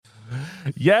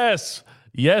Yes,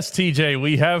 TJ,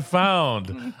 we have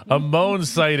found a Moan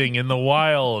sighting in the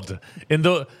wild, in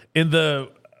the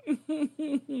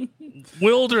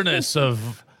wilderness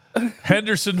of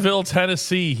Hendersonville,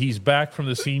 Tennessee. He's back from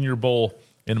the Senior Bowl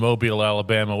in Mobile,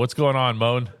 Alabama. What's going on,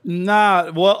 Moan?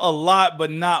 A lot,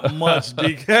 but not much,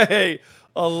 DK.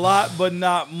 A lot, but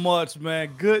not much,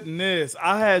 man. Goodness.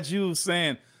 I had you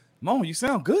saying, Moan, you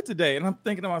sound good today. And I'm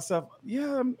thinking to myself,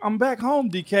 yeah, I'm back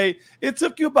home, DK. It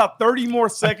took you about 30 more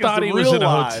seconds I thought he was in a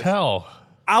hotel.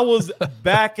 I was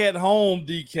back at home,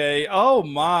 DK. Oh,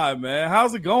 my, man.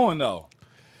 How's it going, though?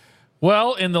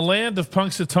 Well, in the land of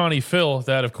Punxsutawney Phil,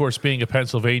 that, of course, being a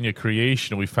Pennsylvania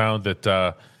creation, we found that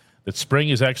that spring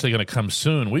is actually going to come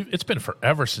soon. It's been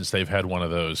forever since they've had one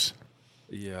of those.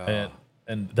 Yeah.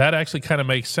 And that actually kind of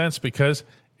makes sense because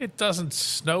it doesn't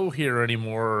snow here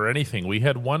anymore or anything. We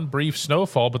had one brief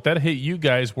snowfall, but that hit you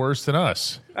guys worse than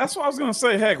us. That's what I was going to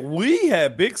say. Heck, we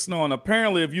had big snow, and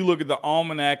apparently if you look at the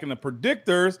almanac and the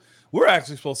predictors, we're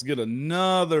actually supposed to get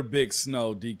another big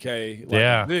snow, DK.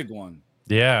 A big one.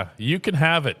 Yeah, you can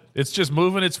have it. It's just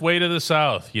moving its way to the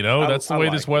south. That's the way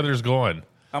this weather's going.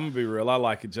 I'm going to be real. I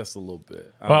like it just a little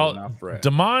bit.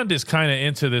 Demond is kind of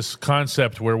into this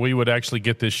concept where we would actually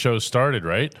get this show started,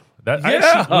 right? When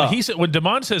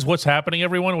Demond says what's happening,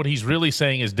 everyone, what he's really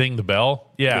saying is ding the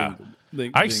bell. Yeah.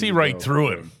 I see right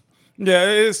through him. Yeah,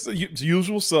 it's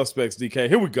usual suspects, DK.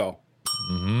 Here we go.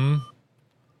 Mm-hmm.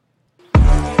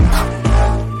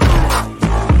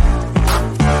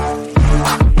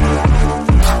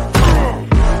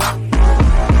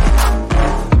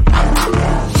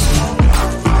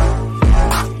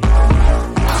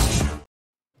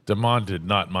 Demond did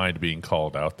not mind being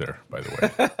called out there, by the way.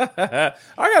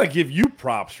 I got to give you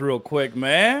props real quick,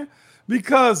 man,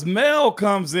 because Mel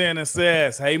comes in and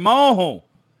says, hey, Moan,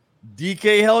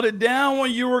 DK held it down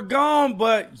when you were gone,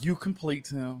 but you complete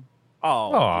him.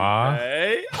 Oh,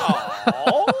 okay.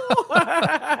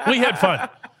 We had fun.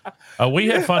 We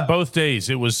had fun both days.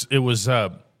 It was.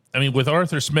 With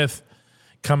Arthur Smith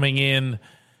coming in,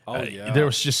 there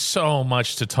was just so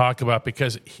much to talk about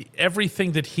because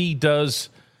everything that he does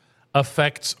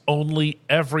affects only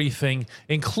everything,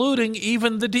 including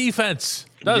even the defense,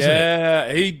 doesn't it?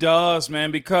 Yeah, he does,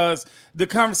 man, because the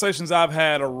conversations I've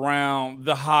had around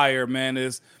the hire, man,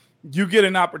 is you get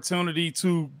an opportunity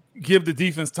to give the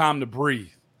defense time to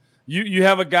breathe. You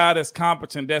have a guy that's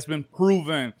competent, that's been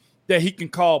proven that he can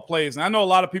call plays. And I know a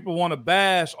lot of people want to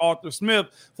bash Arthur Smith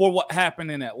for what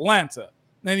happened in Atlanta.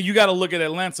 And you got to look at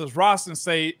Atlanta's roster and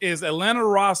say, is Atlanta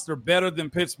roster better than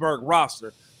Pittsburgh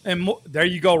roster? And there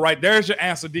you go, right? There's your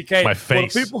answer, DK. My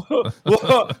face. What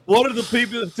are the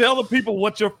people? Tell the people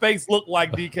what your face looked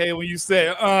like, DK, when you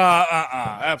said,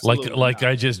 absolutely. Like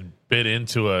I just bit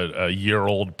into a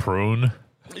year-old prune.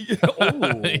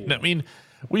 I mean,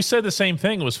 we said the same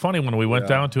thing. It was funny when we went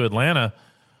down to Atlanta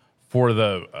for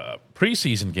the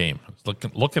preseason game.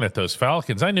 Looking at those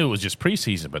Falcons, I knew it was just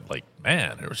preseason, but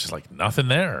man, there was just nothing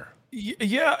there.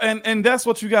 Yeah, and that's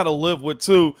what you got to live with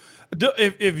too.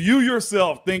 If you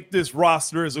yourself think this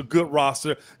roster is a good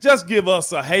roster, just give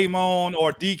us a hey Moan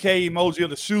or DK emoji of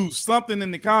the shoes, something in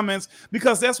the comments,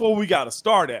 because that's where we got to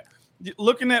start at.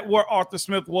 Looking at where Arthur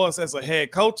Smith was as a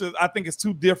head coach, I think it's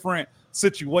two different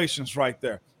situations right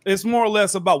there. It's more or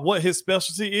less about what his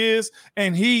specialty is,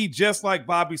 and he, just like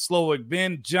Bobby Slowick,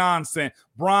 Ben Johnson,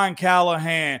 Brian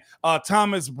Callahan,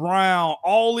 Thomas Brown,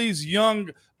 all these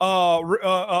young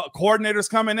coordinators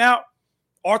coming out,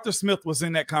 Arthur Smith was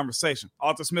in that conversation.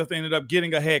 Arthur Smith ended up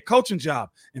getting a head coaching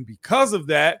job. And because of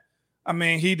that,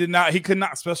 he could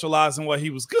not specialize in what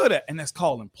he was good at, and that's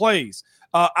calling plays.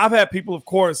 I've had people, of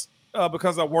course,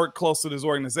 because I work close to this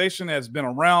organization, has been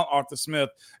around Arthur Smith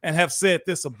and have said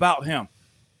this about him.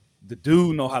 The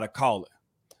dude know how to call it.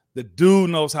 The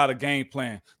dude knows how to game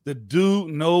plan. The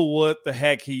dude know what the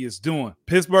heck he is doing.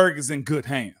 Pittsburgh is in good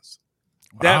hands.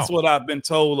 That's what I've been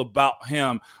told about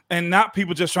him. And not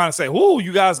people just trying to say, oh,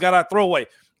 you guys got our throwaway.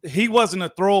 He wasn't a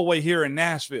throwaway here in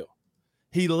Nashville.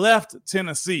 He left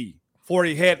Tennessee for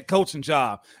a head coaching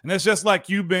job. And it's just like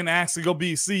you've been asked to go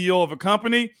be CEO of a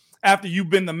company after you've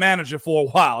been the manager for a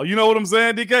while. You know what I'm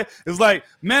saying, DK? It's like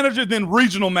manager, then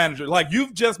regional manager. Like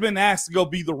you've just been asked to go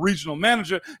be the regional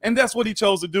manager. And that's what he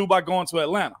chose to do by going to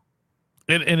Atlanta.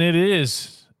 And it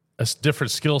is a different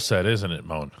skill set, isn't it,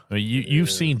 Moan? You've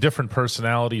seen different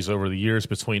personalities over the years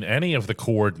between any of the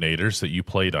coordinators that you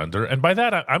played under. And by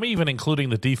that, I'm even including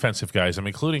the defensive guys. I'm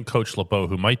including Coach LeBeau,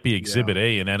 who might be Exhibit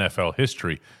A in NFL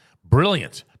history.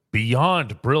 Brilliant,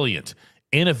 beyond brilliant,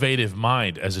 innovative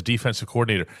mind as a defensive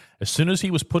coordinator. As soon as he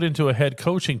was put into a head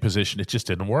coaching position, it just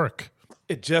didn't work.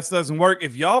 It just doesn't work.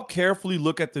 If y'all carefully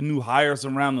look at the new hires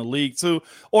around the league too,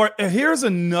 or here's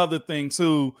another thing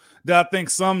too that I think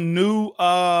some new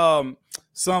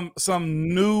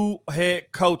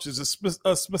head coaches,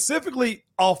 specifically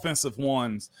offensive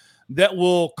ones, that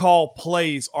will call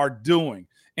plays are doing,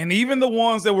 and even the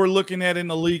ones that we're looking at in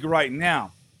the league right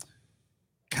now.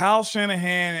 Kyle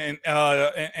Shanahan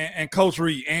and Coach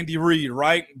Reed, Andy Reid,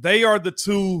 right? They are the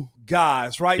two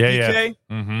guys, right, DK?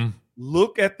 Yeah. Mm-hmm.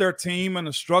 Look at their team and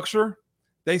the structure.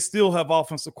 They still have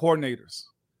offensive coordinators,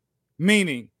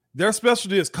 meaning their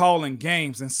specialty is calling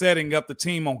games and setting up the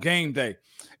team on game day.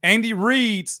 Andy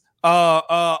Reid's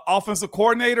offensive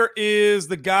coordinator is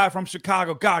the guy from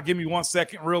Chicago. God, give me 1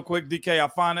 second real quick, DK. I'll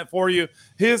find it for you.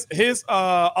 His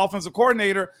offensive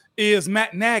coordinator is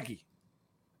Matt Nagy,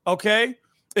 okay?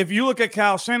 If you look at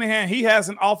Kyle Shanahan, he has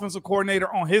an offensive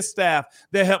coordinator on his staff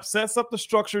that helps sets up the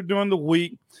structure during the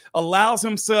week, allows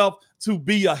himself to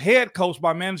be a head coach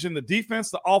by managing the defense,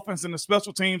 the offense, and the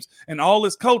special teams and all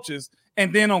his coaches.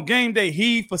 And then on game day,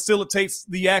 he facilitates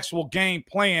the actual game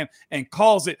plan and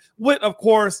calls it with, of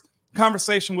course,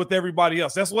 conversation with everybody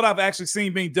else. That's what I've actually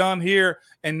seen being done here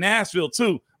in Nashville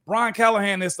too. Brian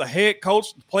Callahan is the head coach,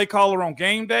 play caller on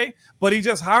game day, but he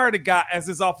just hired a guy as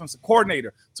his offensive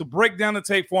coordinator to break down the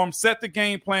tape for him, set the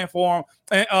game plan for him,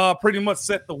 and pretty much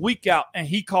set the week out, and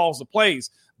he calls the plays.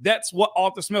 That's what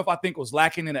Arthur Smith, I think, was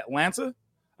lacking in Atlanta.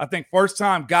 I think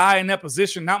first-time guy in that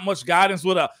position, not much guidance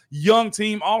with a young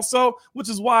team also, which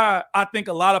is why I think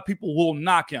a lot of people will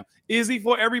knock him. Is he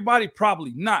for everybody?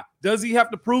 Probably not. Does he have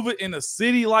to prove it in a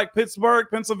city like Pittsburgh,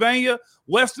 Pennsylvania,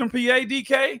 Western PA,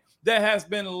 DK, that has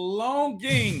been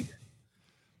longing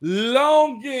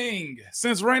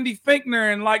since Randy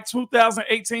Finkner in like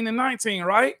 2018 and 19,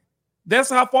 right? That's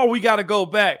how far we got to go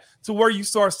back to where you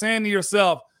start saying to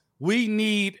yourself, we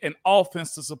need an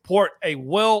offense to support a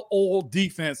well-oiled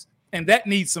defense, and that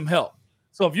needs some help.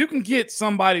 So if you can get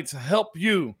somebody to help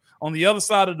you on the other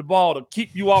side of the ball to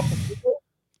keep you off the field,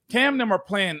 Cam and them are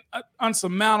playing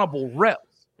unsurmountable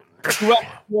reps throughout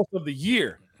the course of the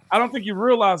year. I don't think you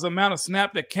realize the amount of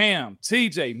snap that Cam,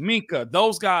 TJ, Minka,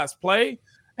 those guys play.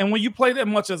 And when you play that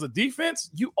much as a defense,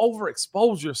 you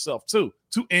overexpose yourself to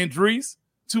injuries,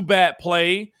 to bad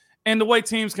play, and the way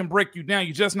teams can break you down.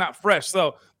 You're just not fresh.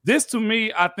 So this, to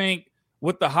me, I think,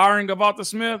 with the hiring of Arthur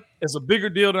Smith, is a bigger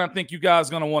deal than I think you guys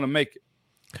are going to want to make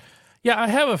it. Yeah, I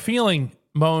have a feeling,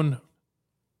 Moan,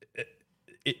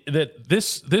 that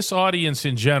this audience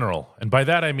in general, and by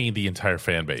that I mean the entire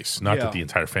fan base, not that the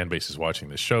entire fan base is watching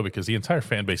this show, because the entire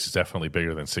fan base is definitely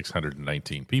bigger than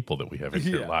 619 people that we have in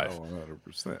here live.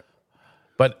 100%.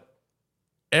 But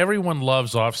everyone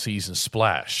loves off-season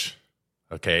splash,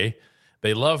 okay?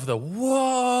 They love the,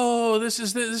 whoa, this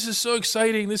is so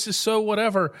exciting, this is so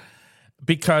whatever,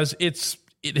 because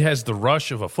it has the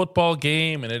rush of a football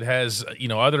game, and it has,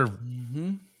 other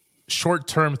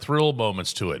short-term thrill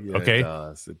moments to it, okay?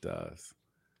 It does.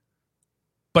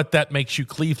 But that makes you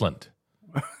Cleveland.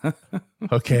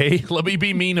 Okay? Let me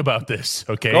be mean about this,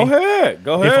 okay? Go ahead.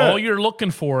 If all you're looking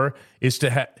for is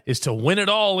to win it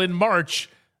all in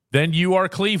March, then you are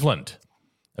Cleveland.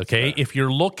 Okay? Sure. If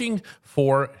you're looking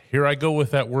for, here I go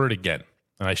with that word again,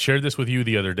 and I shared this with you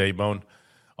the other day, Bone,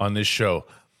 on this show,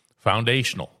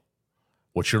 foundational.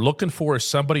 What you're looking for is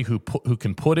somebody who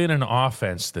can put in an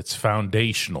offense that's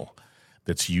foundational,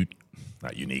 that's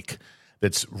not unique,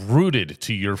 that's rooted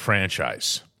to your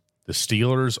franchise. The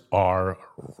Steelers are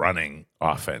running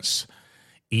offense.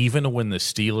 Even when the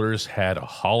Steelers had a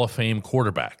Hall of Fame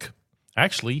quarterback.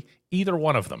 Actually, either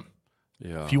one of them.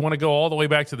 Yeah. If you want to go all the way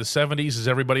back to the 70s, as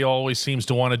everybody always seems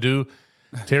to want to do,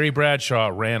 Terry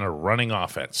Bradshaw ran a running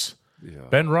offense. Yeah.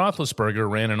 Ben Roethlisberger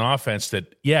ran an offense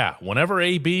that, whenever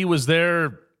AB was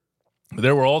there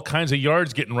were all kinds of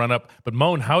yards getting run up. But,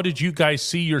 Moan, how did you guys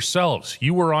see yourselves?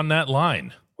 You were on that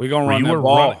line. We're going to run that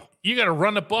ball. You got to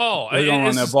run the ball. We're going to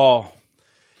run that ball.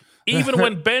 Even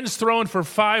when Ben's throwing for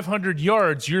 500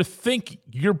 yards,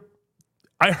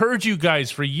 I heard you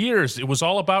guys for years. It was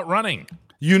all about running.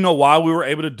 You know why we were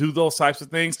able to do those types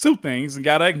of things? Two things, and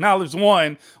got to acknowledge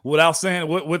one without saying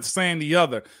the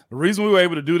other. The reason we were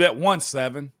able to do that,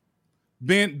 1-7,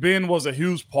 Ben was a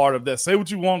huge part of that. Say what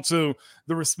you want to.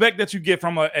 The respect that you get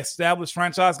from an established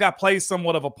franchise guy plays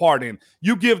somewhat of a part in.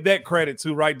 You give that credit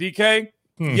to, right, DK?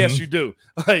 Mm-hmm. Yes, you do.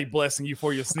 Hey, blessing you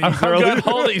for your sneeze. I've got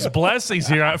all these blessings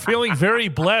here. I'm feeling very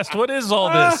blessed. What is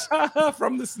all this?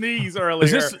 From the sneeze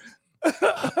earlier.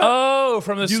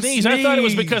 From the sneeze. I thought it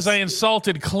was because I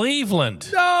insulted Cleveland.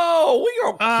 No, we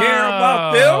don't care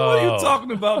about them. What are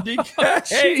talking about,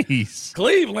 DK? Jeez.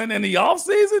 Cleveland in the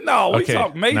offseason? No, we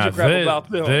talk major crap about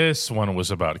them. This one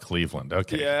was about Cleveland.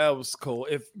 Okay. Yeah, it was cool.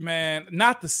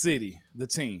 Not the city, the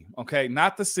team. Okay,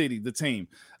 not the city, the team.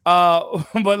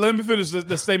 But let me finish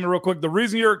the statement real quick. The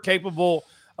reason you're capable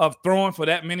of throwing for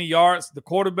that many yards, the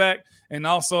quarterback, and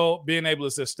also being able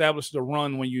to establish the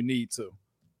run when you need to.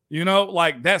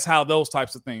 That's how those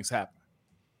types of things happen.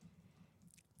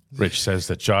 Rich says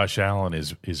that Josh Allen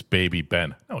is baby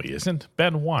Ben. No, he isn't.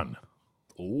 Ben won.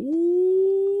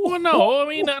 Ooh. Well, no, I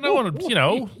mean, I don't want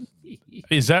to,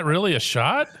 is that really a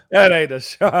shot? That ain't a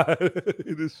shot.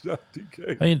 It is a shot,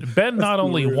 DK. I mean, Ben not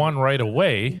only won right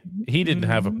away, he didn't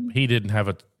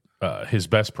have his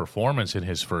best performance in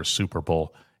his first Super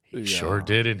Bowl. He sure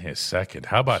did in his second.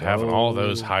 How about having all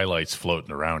those highlights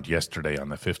floating around yesterday on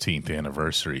the 15th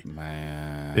anniversary?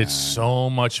 Man. It's so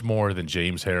much more than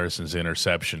James Harrison's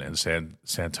interception and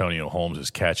Santonio Holmes'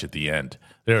 catch at the end.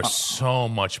 There's so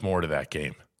much more to that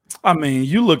game. I mean,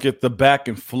 you look at the back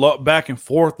and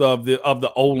forth of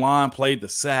the O-line play, the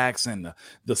sacks and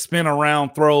the spin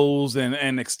around throws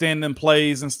and extending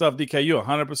plays and stuff. DK, you're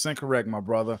 100% correct, my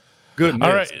brother. Goodness.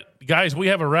 All right, guys, we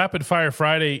have a rapid fire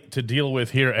Friday to deal with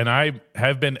here, and I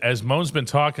have been, as Moan's been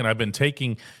talking, I've been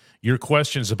taking your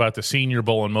questions about the Senior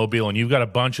Bowl in Mobile, and you've got a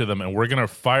bunch of them, and we're going to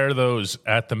fire those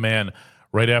at the man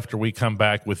right after we come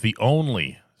back with the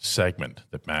only segment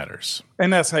that matters.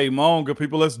 And that's Hey Moan, good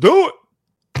people. Let's do it.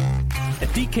 At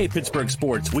DK Pittsburgh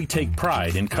Sports, we take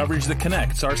pride in coverage that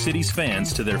connects our city's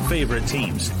fans to their favorite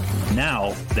teams.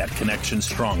 Now, that connection's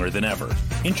stronger than ever.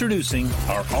 Introducing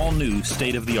our all-new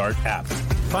state-of-the-art app.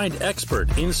 Find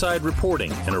expert inside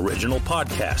reporting and original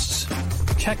podcasts.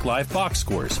 Check live box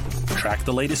scores. Track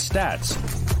the latest stats.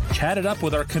 Chat it up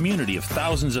with our community of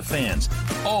thousands of fans,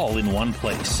 all in one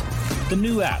place. The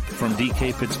new app from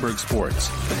DK Pittsburgh Sports.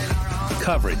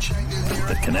 Coverage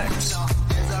that connects.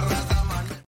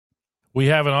 We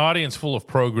have an audience full of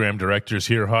program directors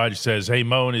here. Hodge says, hey,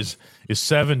 Moan, is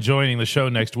Seven joining the show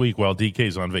next week while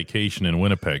DK's on vacation in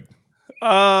Winnipeg?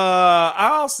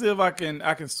 I'll see if I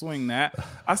can swing that.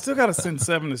 I still got to send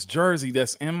Seven this jersey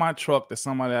that's in my truck that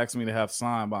somebody asked me to have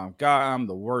signed by him. God, I'm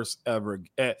the worst ever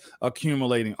at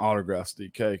accumulating autographs,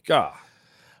 DK. God.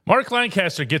 Mark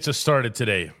Lancaster gets us started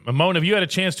today. Moan, have you had a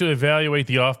chance to evaluate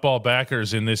the off-ball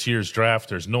backers in this year's draft?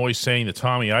 There's noise saying that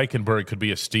Tommy Eichenberg could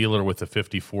be a Steeler with the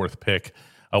 54th pick.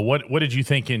 What did you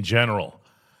think in general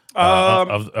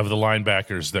of the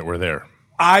linebackers that were there?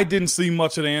 I didn't see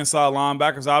much of the inside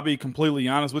linebackers. I'll be completely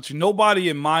honest with you. Nobody,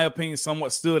 in my opinion,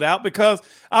 somewhat stood out because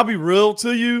I'll be real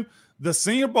to you. The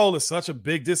Senior Bowl is such a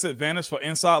big disadvantage for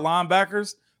inside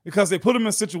linebackers because they put them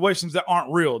in situations that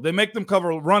aren't real. They make them cover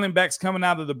running backs coming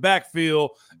out of the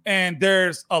backfield, and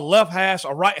there's a left hash,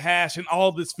 a right hash, and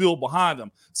all this field behind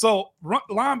them. So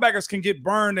linebackers can get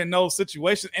burned in those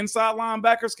situations. Inside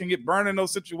linebackers can get burned in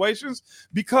those situations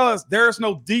because there's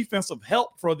no defensive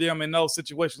help for them in those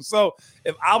situations. So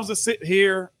if I was to sit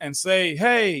here and say,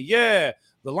 hey, yeah,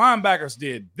 the linebackers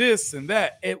did this and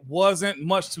that, it wasn't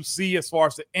much to see as far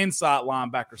as the inside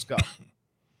linebackers go.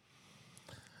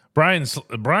 Brian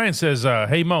says,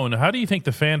 hey, Moan, how do you think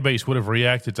the fan base would have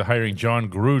reacted to hiring John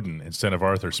Gruden instead of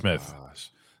Arthur Smith? Gosh.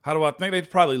 How do I think? They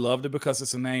probably loved it because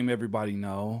it's a name everybody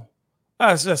know.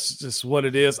 That's just what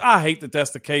it is. I hate that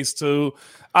that's the case, too.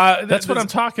 That's what I'm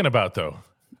talking about, though.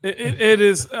 It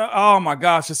is, oh, my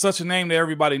gosh, it's such a name that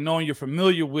everybody knowing you're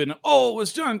familiar with. And, oh,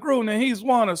 it's John Gruden, and he's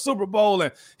won a Super Bowl,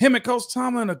 and him and Coach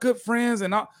Tomlin are good friends,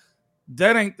 and all.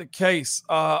 That ain't the case.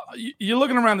 You're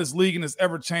looking around this league and it's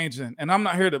ever changing. And I'm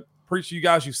not here to preach to you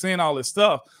guys. You've seen all this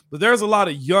stuff, but there's a lot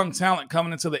of young talent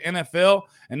coming into the NFL,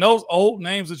 and those old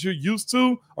names that you're used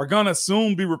to are going to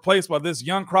soon be replaced by this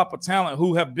young crop of talent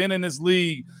who have been in this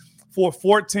league for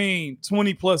 14,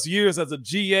 20 plus years as a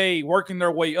GA, working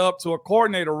their way up to a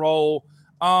coordinator role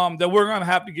that we're going to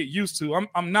have to get used to.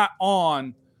 I'm not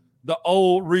on the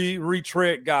old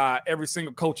retread guy every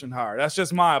single coaching hire. That's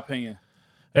just my opinion.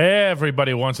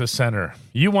 Everybody wants a center.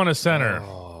 You want a center.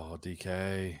 Oh,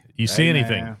 DK. You see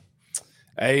anything? Man.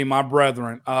 Hey, my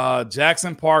brethren.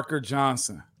 Jackson Parker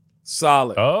Johnson.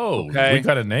 Solid. Oh, okay. We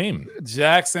got a name.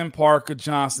 Jackson Parker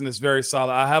Johnson is very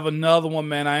solid. I have another one,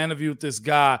 man. I interviewed this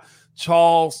guy,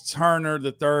 Charles Turner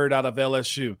III out of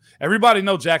LSU. Everybody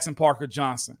know Jackson Parker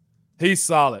Johnson. He's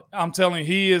solid. I'm telling you,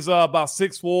 he is about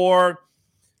 6'4",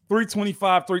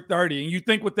 325, 330. And you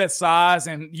think with that size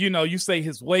and, you say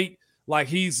his weight, like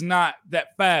he's not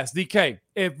that fast. DK,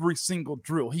 every single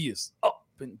drill, he is up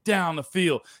and down the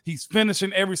field. He's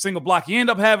finishing every single block. He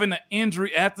ended up having an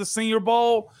injury at the Senior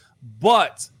Bowl,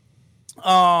 but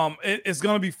It's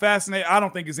going to be fascinating. I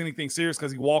don't think it's anything serious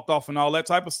because he walked off and all that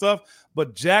type of stuff.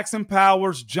 But Jackson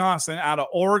Powers Johnson out of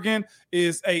Oregon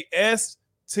is a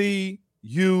STUD.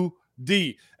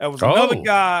 There was another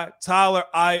guy, Tyler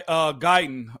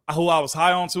Guyton, who I was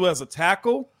high on to as a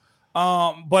tackle.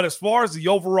 But as far as the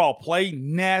overall play,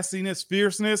 nastiness,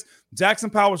 fierceness, Jackson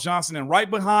Powers Johnson, and right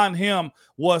behind him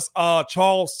was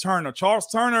Charles Turner. Charles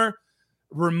Turner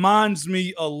reminds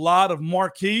me a lot of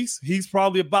Marquise. He's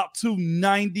probably about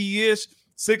 290-ish,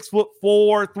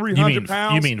 6'4", 300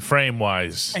 pounds. You mean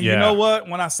frame-wise. And you know what?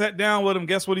 When I sat down with him,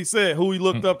 guess what he said? Who he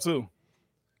looked up to?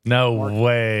 No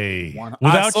way.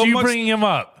 Without you bringing him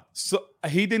up. So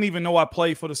he didn't even know I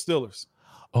played for the Steelers.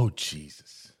 Oh,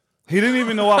 Jesus. He didn't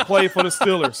even know I played for the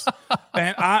Steelers.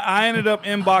 And I ended up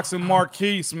inboxing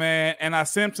Marquise, man, and I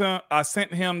sent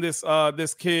him this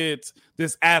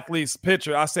athlete's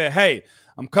picture. I said, hey,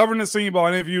 I'm covering the Senior Bowl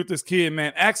interview with this kid,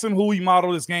 man. Ask him who he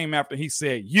modeled his game after. He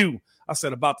said, you. I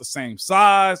said, about the same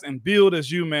size and build as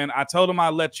you, man. I told him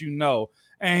I'd let you know.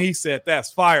 And he said,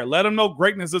 that's fire. Let him know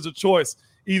greatness is a choice.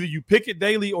 Either you pick it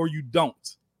daily or you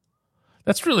don't.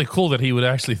 That's really cool that he would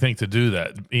actually think to do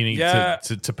that, meaning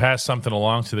to pass something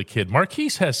along to the kid.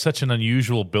 Marquise has such an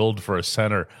unusual build for a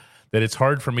center that it's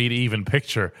hard for me to even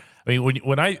picture. I mean,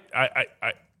 when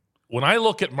I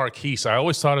look at Marquise, I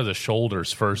always thought of the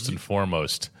shoulders first and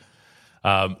foremost.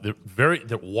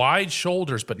 They're wide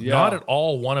shoulders, but not at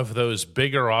all one of those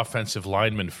bigger offensive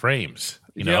lineman frames.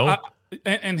 You know.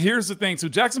 And here's the thing, too.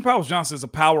 Jackson Powers Johnson is a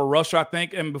power rusher, I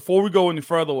think. And before we go any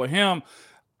further with him,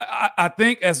 I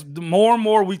think as the more and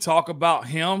more we talk about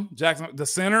him, Jackson, the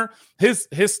center, his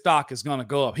stock is going to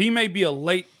go up. He may be a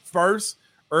late first,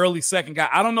 early second guy.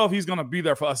 I don't know if he's going to be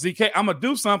there for us. DK, I'm going to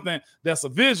do something that's a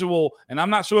visual, and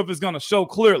I'm not sure if it's going to show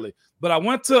clearly. But I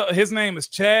went to, his name is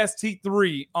Chaz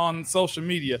T3 on social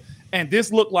media, and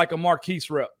this looked like a Marquise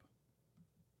rep.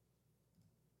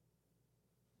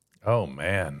 Oh,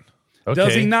 man. Okay.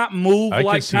 Does he not move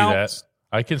like Pounce?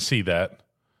 I can see that.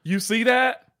 You see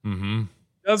that? Mm-hmm.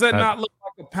 Does that not look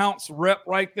like a Pounce rep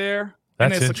right there?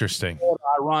 That's interesting.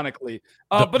 Ironically.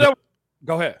 Go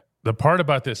ahead. The part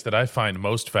about this that I find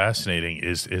most fascinating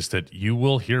is that you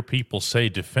will hear people say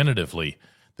definitively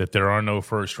that there are no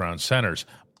first-round centers.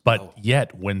 But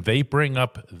yet, when they bring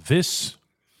up this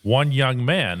one young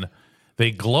man, they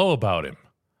glow about him.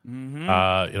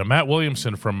 Mm-hmm. Matt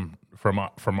Williamson from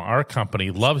our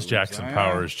company loves Jackson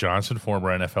Powers Johnson,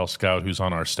 former NFL scout who's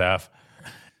on our staff.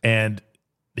 And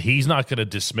he's not going to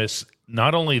dismiss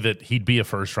not only that he'd be a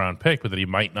first-round pick, but that he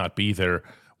might not be there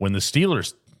when the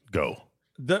Steelers go.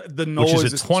 The noise, which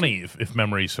is at 20, if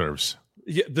memory serves.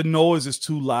 Yeah, the noise is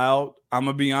too loud. I'm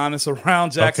gonna be honest.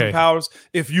 Around Jackson Powers,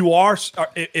 if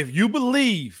you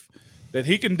believe that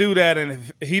he can do that, and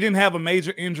if he didn't have a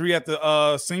major injury at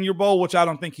the Senior Bowl, which I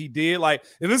don't think he did, like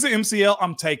if it's an MCL,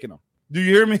 I'm taking him. Do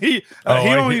you hear me? He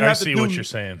don't even have to do what you're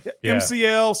saying. Yeah.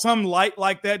 MCL, some light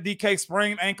like that, DK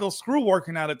sprained ankle, screw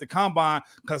working out at the combine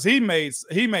because he made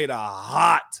a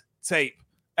hot tape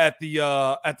at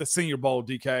the Senior Bowl,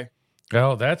 DK.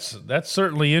 Oh, that's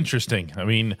certainly interesting. I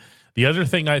mean, the other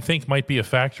thing I think might be a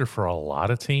factor for a lot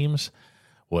of teams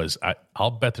was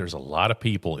I'll bet there's a lot of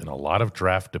people in a lot of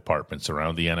draft departments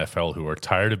around the NFL who are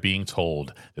tired of being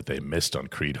told that they missed on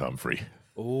Creed Humphrey.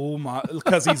 Oh my!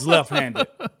 Because he's left-handed.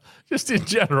 Just in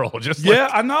general,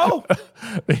 I know.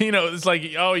 It's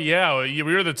like, oh yeah,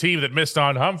 you're the team that missed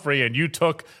on Humphrey, and you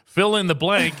took fill in the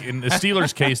blank. In the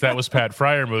Steelers' case, that was Pat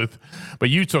Freiermuth, but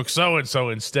you took so and so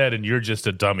instead, and you're just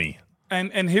a dummy.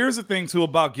 And here's the thing too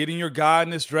about getting your guy in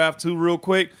this draft too, real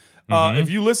quick. If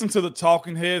you listen to the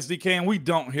talking heads, DK, and we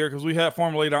don't here because we have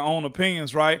formulated our own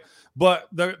opinions, right? But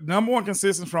the number one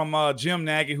consistency from Jim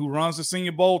Nagy, who runs the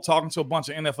Senior Bowl, talking to a bunch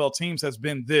of NFL teams, has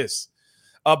been this.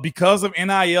 Because of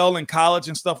NIL and college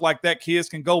and stuff like that, kids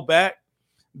can go back.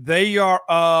 They are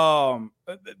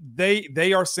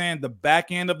saying the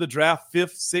back end of the draft,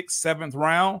 5th, 6th, 7th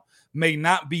round, may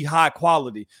not be high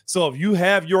quality. So if you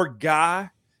have your guy,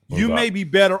 you may be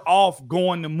better off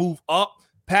going to move up,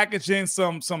 packaging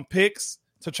some picks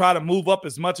to try to move up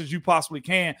as much as you possibly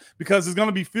can, because it's going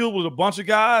to be filled with a bunch of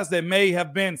guys that may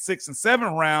have been 6th and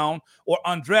 7th round or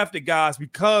undrafted guys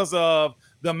because of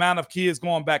the amount of kids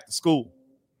going back to school.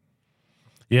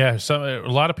 Yeah, so a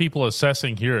lot of people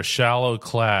assessing here a shallow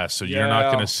class, so you're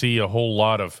not going to see a whole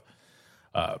lot of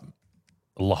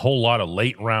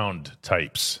late round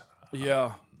types.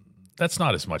 Yeah, that's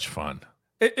not as much fun.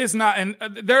 It's not, and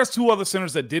there's 2 other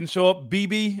centers that didn't show up.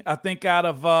 BB, I think, out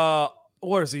of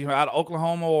where is he? Out of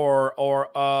Oklahoma or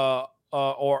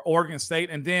Oregon State,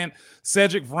 and then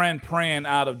Cedric Van Pran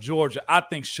out of Georgia. I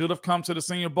think should have come to the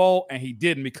Senior Bowl, and he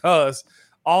didn't because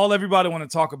all everybody want to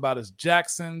talk about is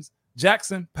Jackson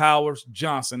Powers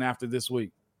Johnson after this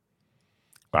week.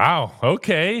 Wow.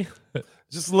 Okay.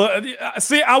 Just look.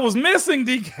 See, I was missing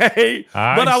DK,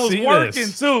 but I was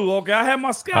working too. Okay, I had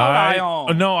my scout eye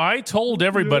on. No, I told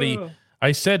everybody. Yeah.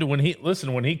 I said when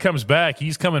he comes back,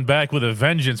 he's coming back with a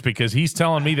vengeance because he's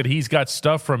telling me that he's got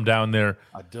stuff from down there.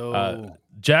 I do.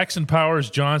 Jackson Powers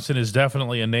Johnson is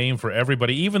definitely a name for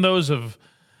everybody, even those of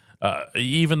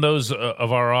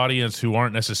our audience who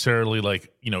aren't necessarily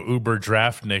like Uber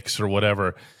draftniks or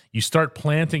whatever. You start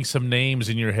planting some names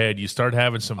in your head. You start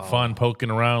having some fun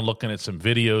poking around, looking at some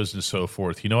videos and so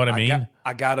forth. You know what I mean?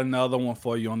 I got another one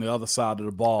for you on the other side of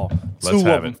the ball. Let's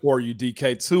Two of them for you,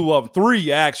 DK. 2 of them.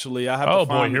 3, actually. I have to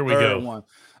find the third one.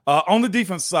 On the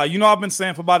defense side, I've been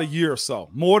saying for about a year or so.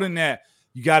 More than that,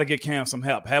 you got to get Cam some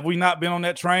help. Have we not been on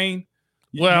that train?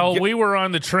 We were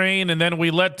on the train, and then we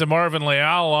let DeMarvin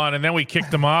Leal on, and then we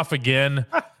kicked him off again.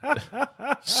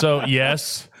 So,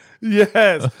 yes.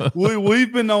 Yes,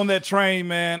 we've been on that train,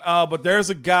 man. But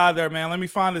there's a guy there, man. Let me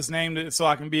find his name so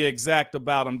I can be exact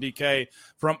about him, DK,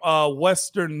 from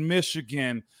Western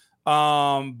Michigan,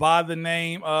 by the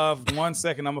name of, one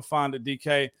second, I'm going to find it,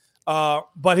 DK.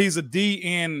 But he's a D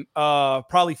in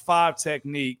probably 5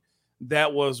 technique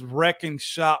that was wrecking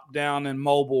shop down in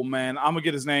Mobile, man. I'm going to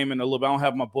get his name in a little bit. I don't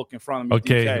have my book in front of me.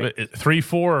 Okay,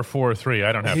 3-4 or 4-3?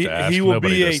 I don't have to ask. He will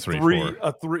be a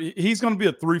 3. He's going to be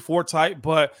a 3-4 type,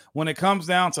 but when it comes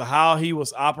down to how he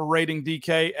was operating,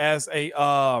 DK, as a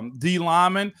D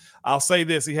lineman, I'll say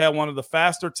this. He had one of the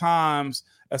faster times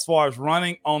as far as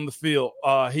running on the field.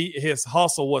 His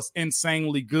hustle was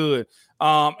insanely good.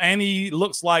 And he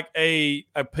looks like a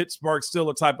Pittsburgh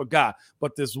Steelers type of guy.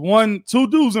 But there's 2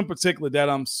 dudes in particular that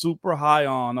I'm super high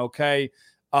on, okay?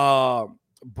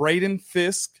 Braden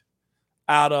Fisk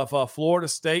out of Florida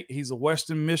State. He's a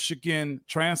Western Michigan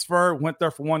transfer. Went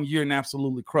there for 1 year and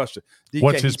absolutely crushed it. DK,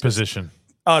 what's his position?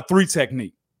 3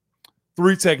 technique.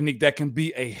 3 technique that can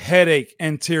be a headache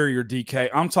interior, DK.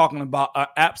 I'm talking about an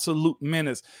absolute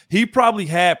menace. He probably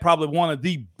had one of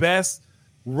the best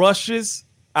rushes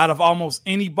out of almost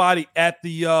anybody at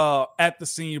the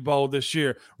Senior Bowl this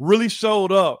year. Really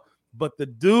showed up. But the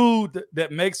dude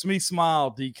that makes me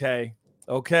smile, DK,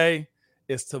 okay,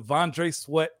 is T'Vondre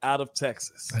Sweat out of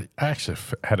Texas. I actually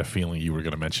had a feeling you were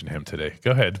going to mention him today.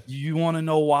 Go ahead. You want to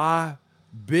know why?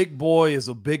 Big boy is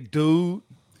a big dude.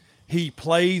 He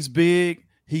plays big.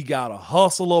 He got a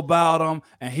hustle about him,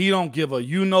 and he don't give a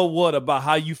you-know-what about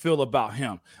how you feel about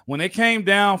him. When it came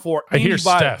down for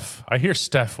anybody— I hear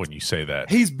Steph when you say that.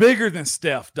 He's bigger than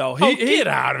Steph, though. Get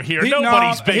out of here.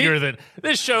 Nobody's bigger than –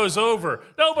 this show's over.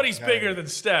 Nobody's bigger than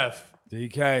Steph.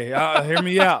 DK, hear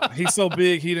me out. He's so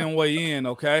big he didn't weigh in,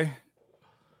 okay?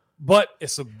 But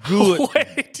it's a good –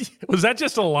 Wait, was that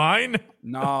just a line?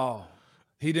 No,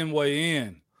 he didn't weigh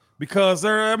in. Because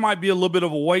there might be a little bit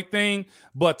of a weight thing,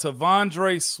 but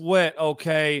T'Vondre Sweat,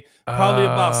 okay, probably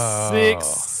about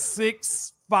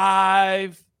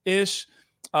 6'5"-ish.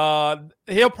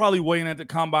 He'll probably weigh in at the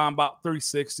combine about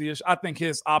 360-ish. I think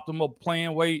his optimal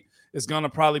playing weight is going to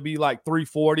probably be like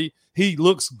 340. He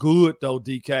looks good, though,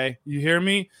 DK. You hear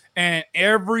me? And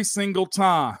every single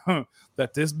time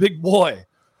that this big boy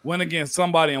went against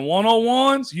somebody in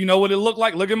one-on-ones, you know what it looked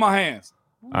like? Look at my hands.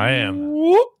 I am.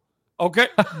 Whoop. Okay.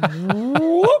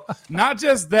 Not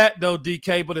just that, though,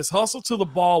 DK, but his hustle to the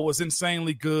ball was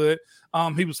insanely good.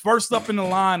 He was first up in the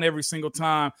line every single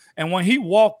time. And when he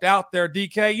walked out there,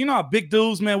 DK, you know how big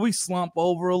dudes, man, we slump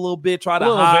over a little bit, try to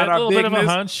hide our bigness. A little bit of a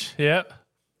hunch, yeah.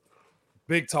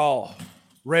 Big, tall,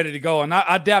 ready to go. And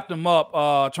I dapped him up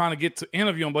trying to get to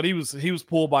interview him, but he was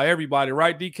pulled by everybody,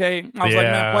 right, DK? I was like,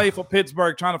 man, play for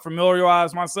Pittsburgh, trying to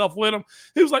familiarize myself with him.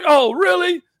 He was like, oh,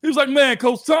 really? He was like, man,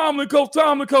 Coach Tomlin.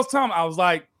 I was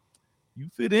like, you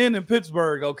fit in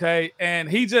Pittsburgh, okay? And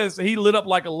he lit up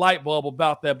like a light bulb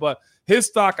about that. But his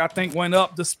stock, I think, went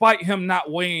up despite him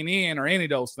not weighing in or any of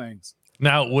those things.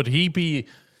 Now, would he be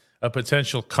a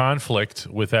potential conflict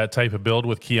with that type of build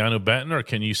with Keanu Benton, or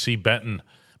can you see Benton,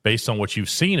 based on what you've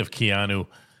seen of Keanu,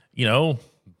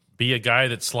 be a guy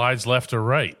that slides left or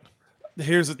right?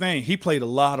 Here's the thing. He played a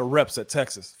lot of reps at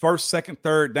Texas. First, second,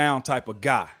 third down type of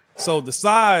guy. So the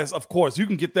size, of course, you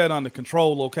can get that under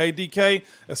control, okay, DK,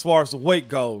 as far as the weight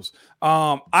goes.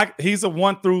 He's a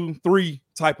 1-3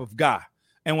 type of guy.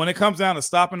 And when it comes down to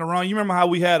stopping the run, you remember how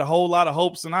we had a whole lot of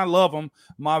hopes, and I love him,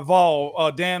 my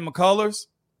Vol, Dan McCullers.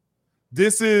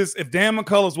 If Dan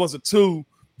McCullers was a 2,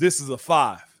 this is a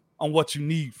 5 on what you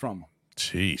need from him.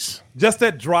 Jeez. Just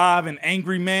that drive and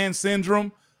angry man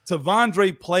syndrome.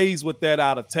 T'Vondre plays with that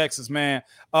out of Texas, man.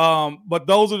 But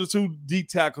those are the 2 D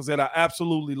tackles that I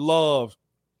absolutely love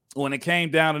when it came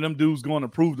down to them dudes going to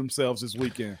prove themselves this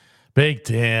weekend. Big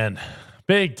Dan.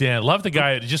 Love the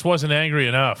guy. It just wasn't angry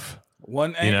enough.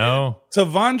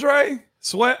 Tavondre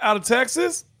Sweat out of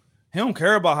Texas, he don't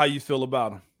care about how you feel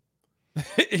about him.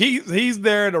 He's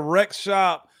there to wreck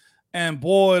shop, and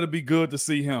boy, it'll be good to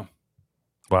see him.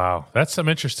 Wow, that's some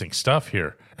interesting stuff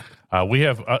here. We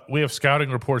have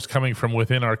scouting reports coming from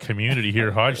within our community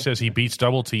here. Hodge says he beats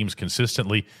double teams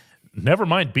consistently. Never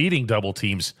mind beating double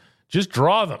teams, just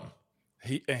draw them.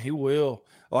 He will.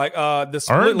 Like the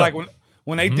split, like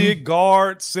when they did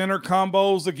guard center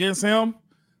combos against him,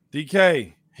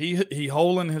 DK, he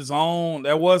holding his own.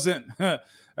 There wasn't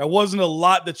a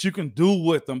lot that you can do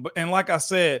with him. And like I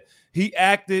said, he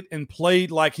acted and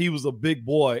played like he was a big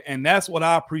boy, and that's what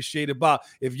I appreciate about.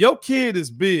 If your kid is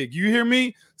big, you hear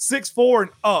me, 6'4"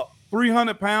 and up,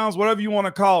 300 pounds, whatever you want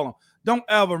to call him, don't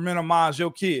ever minimize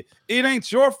your kid. It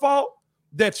ain't your fault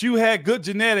that you had good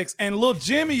genetics. And little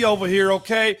Jimmy over here,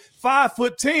 okay,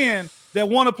 5'10", that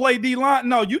want to play D-line.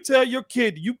 No, you tell your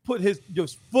kid, you put your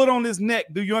foot on his neck.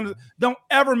 Do you understand? Don't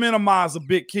ever minimize a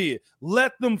big kid.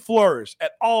 Let them flourish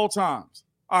at all times.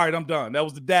 All right, I'm done. That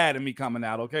was the dad in me coming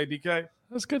out, okay, DK?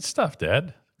 That's good stuff,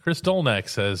 Dad. Chris Dolnak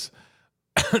says,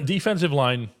 defensive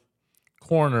line,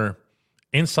 corner,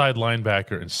 inside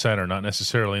linebacker, and center, not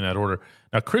necessarily in that order.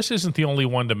 Now, Chris isn't the only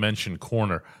one to mention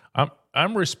corner.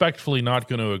 I'm respectfully not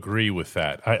going to agree with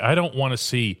that. I don't want to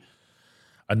see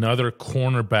another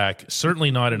cornerback,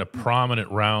 certainly not in a prominent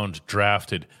round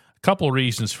drafted. A couple of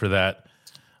reasons for that.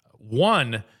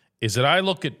 One is that I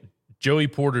look at Joey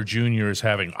Porter Jr. as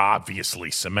having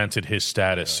obviously cemented his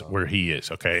status where he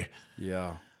is, okay?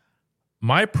 Yeah.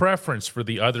 My preference for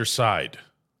the other side,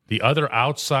 the other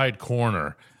outside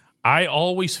corner, I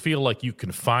always feel like you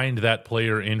can find that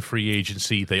player in free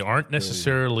agency. They aren't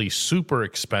necessarily super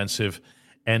expensive,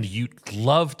 and you'd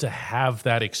love to have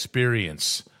that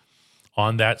experience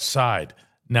on that side.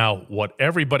 Now, what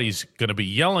everybody's going to be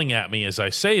yelling at me as I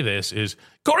say this is,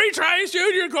 Corey Trice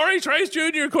Jr., Corey Trice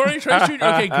Jr., Corey Trice Jr.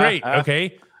 Okay, great,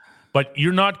 okay. But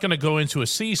you're not going to go into a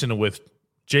season with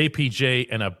JPJ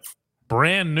and a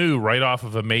brand new, right off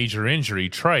of a major injury,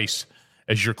 Trice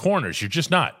as your corners. You're just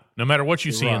not. No matter what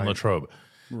you see in Latrobe.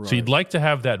 Right. So you'd like to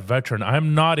have that veteran.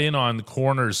 I'm not in on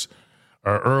corners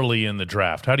early in the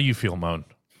draft. How do you feel, Moan?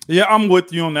 Yeah, I'm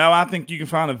with you on that. I think you can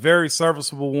find a very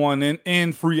serviceable one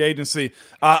in free agency.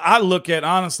 I look at,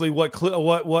 honestly,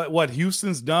 what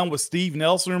Houston's done with Steve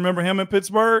Nelson. Remember him in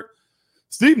Pittsburgh?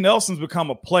 Steve Nelson's become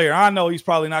a player. I know he's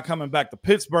probably not coming back to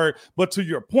Pittsburgh, but to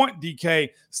your point, DK,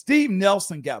 Steve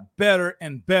Nelson got better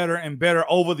and better and better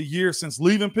over the years since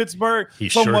leaving Pittsburgh. He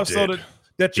so sure much did. So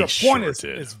that your point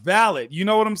is valid. You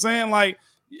know what I'm saying? Like,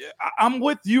 I'm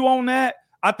with you on that.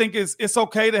 I think it's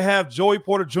okay to have Joey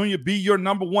Porter Jr. be your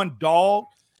number one dog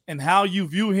and how you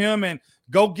view him, and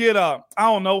go get a,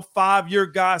 5-year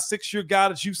guy, 6-year guy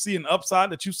that you see an upside,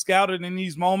 that you scouted in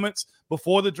these moments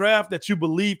before the draft, that you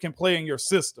believe can play in your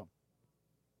system.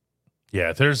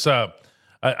 Yeah, there's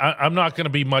I'm not going to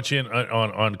be much in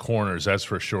on corners, that's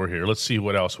for sure here. Let's see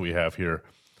what else we have here.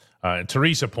 And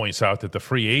Teresa points out that the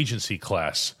free agency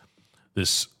class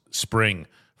this spring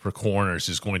for corners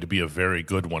is going to be a very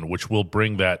good one, which will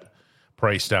bring that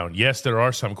price down. Yes, there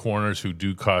are some corners who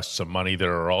do cost some money.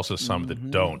 There are also some that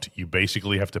don't. You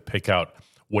basically have to pick out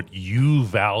what you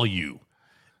value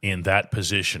in that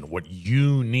position, what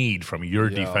you need from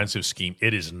your defensive scheme.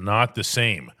 It is not the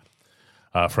same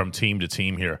from team to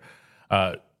team here.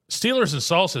 Steelers and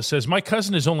Salsa says, my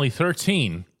cousin is only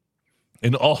 13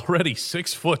 and already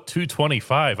 6 foot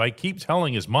 225. I keep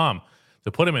telling his mom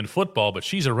to put him in football, but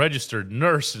she's a registered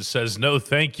nurse and says no,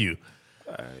 thank you.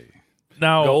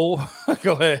 Now,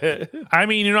 go ahead. I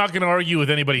mean, you're not going to argue with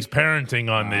anybody's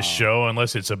parenting on this show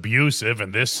unless it's abusive,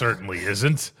 and this certainly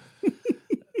isn't.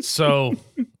 So,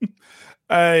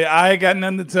 hey, I ain't got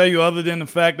nothing to tell you other than the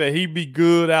fact that he'd be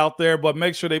good out there, but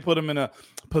make sure they put him in a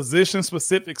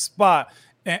position-specific spot.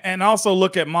 And also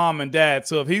look at mom and dad.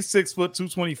 So if he's 6 foot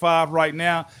 225 right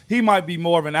now, he might be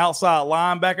more of an outside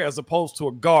linebacker as opposed to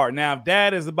a guard. Now, if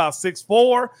dad is about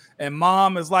 6'4" and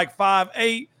mom is like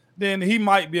 5'8", then he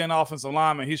might be an offensive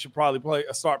lineman. He should probably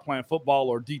start playing football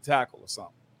or D tackle or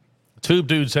something. Tube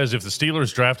Dude says, if the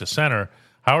Steelers draft a center,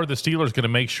 how are the Steelers going to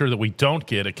make sure that we don't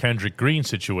get a Kendrick Green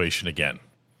situation again?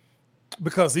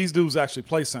 Because these dudes actually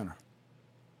play center.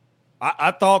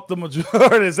 I thought the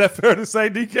majority, is that fair to say,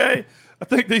 DK? I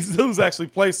think these dudes actually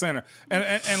play center.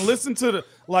 And listen to the,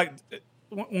 like,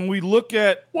 when we look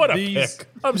at what these. A pick.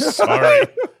 I'm sorry.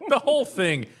 The whole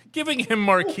thing, giving him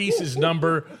Marquise's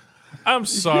number. I'm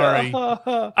sorry.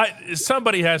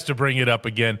 Somebody has to bring it up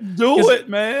again. Do it,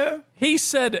 man. He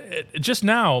said just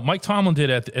now, Mike Tomlin did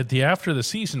at the after the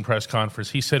season press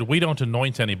conference, he said, we don't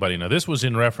anoint anybody. Now, this was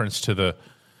in reference to the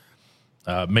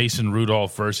Mason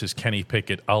Rudolph versus Kenny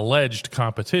Pickett alleged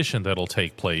competition that'll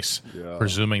take place,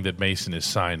 presuming that Mason is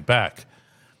signed back.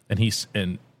 And he's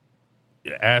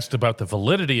asked about the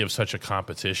validity of such a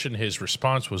competition. His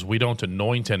response was, we don't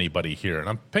anoint anybody here. And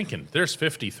I'm thinking, there's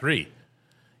 53.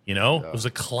 You know, it was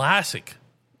a classic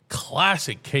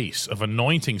case of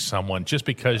anointing someone just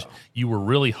because you were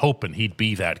really hoping he'd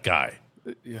be that guy.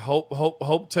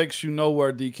 Hope takes you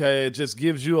nowhere, DK. It just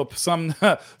gives you something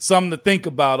to think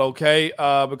about, okay?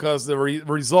 Because the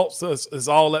results is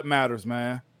all that matters,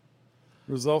 man.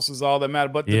 Results is all that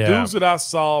matters. But the dudes that I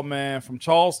saw, man, from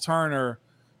Charles Turner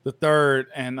the third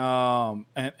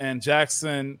and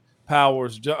Jackson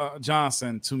Powers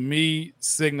Johnson, to me,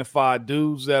 signify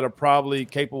dudes that are probably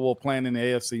capable of playing in the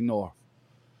AFC North.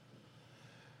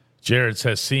 Jared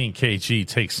says seeing KG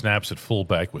take snaps at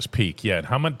fullback was peak. Yeah, and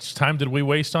how much time did we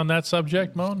waste on that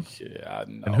subject, Moan? Yeah, I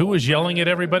know. And who was yelling at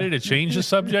everybody to change the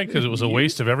subject because it was a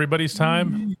waste of everybody's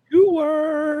time? You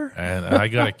were. And I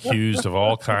got accused of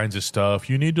all kinds of stuff.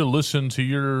 You need to listen to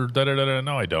your da-da-da-da.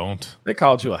 No, I don't. They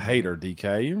called you a hater,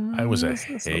 DK. I was a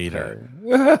hater.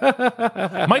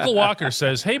 Michael Walker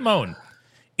says, hey, Moan,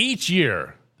 each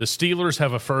year the Steelers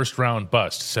have a first-round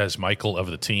bust, says Michael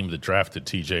of the team that drafted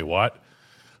T.J. Watt.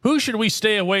 Who should we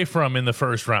stay away from in the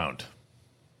first round?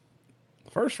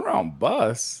 First round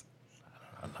bust?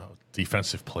 I don't know.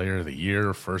 Defensive player of the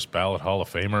year, first ballot Hall of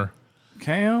Famer.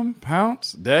 Cam,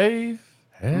 Pounce, Dave.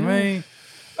 Hey.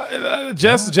 I mean,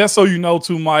 just so you know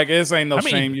too, Mike, this ain't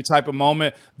shame you type of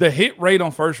moment. The hit rate on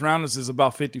first rounders is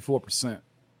about 54%.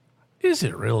 Is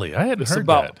it really? I hadn't heard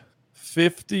about that.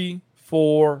 54%,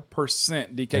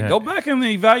 DK. Yeah. Go back and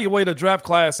evaluate a draft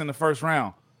class in the first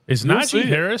round. Is Najee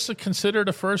Harris considered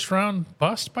a first-round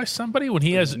bust by somebody when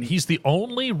he's the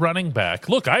only running back?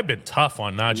 Look, I've been tough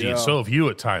on Najee, and so have you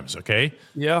at times, okay?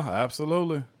 Yeah,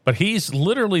 absolutely. But he's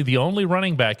literally the only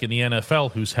running back in the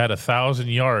NFL who's had 1,000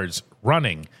 yards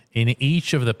running in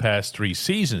each of the past 3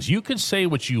 seasons. You can say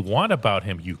what you want about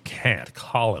him. You can't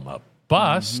call him a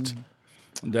bust.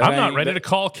 I'm not ready to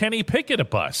call Kenny Pickett a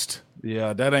bust.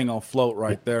 Yeah, that ain't going to float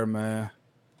right there, man.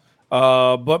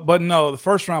 But no, the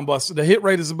first round bust, the hit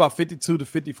rate is about 52 to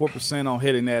 54% on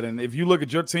hitting that. And if you look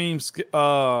at your team's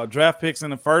draft picks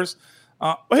in the first,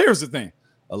 but here's the thing.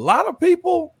 A lot of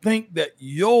people think that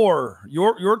your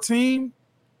team,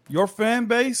 your fan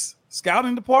base,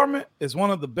 scouting department is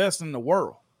one of the best in the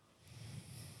world.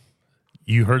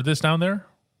 You heard this down there?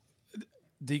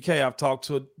 DK, I've talked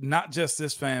to not just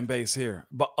this fan base here,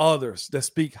 but others that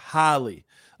speak highly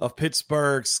of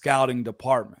Pittsburgh's scouting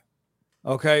department.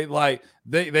 Okay, like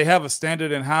they have a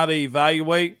standard in how they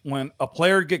evaluate when a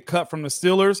player get cut from the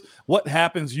Steelers. What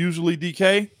happens usually,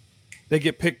 DK? They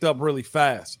get picked up really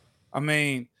fast. I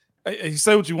mean, you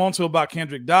say what you want to about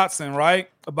Kendrick Dotson,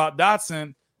 right? About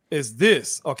Dotson is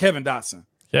this, or Kevin Dotson.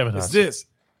 Is this.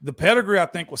 The pedigree, I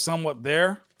think, was somewhat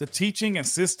there. The teaching and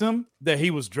system that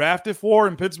he was drafted for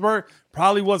in Pittsburgh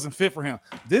probably wasn't fit for him.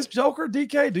 This joker,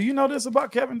 DK, do you know this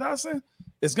about Kevin Dotson?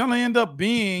 It's going to end up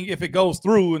being, if it goes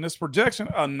through in this projection,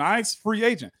 a nice free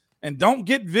agent. And don't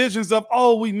get visions of,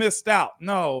 oh, we missed out.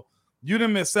 No, you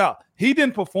didn't miss out. He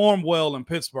didn't perform well in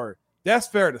Pittsburgh. That's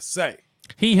fair to say.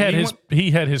 He had his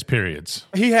periods.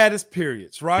 He had his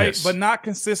periods, right? Yes. But not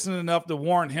consistent enough to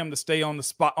warrant him to stay on the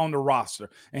spot on the roster.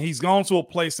 And he's gone to a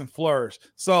place and flourished.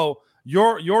 So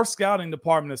your scouting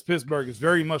department as Pittsburgh is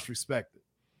very much respected.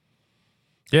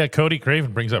 Yeah, Cody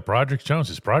Craven brings up Broderick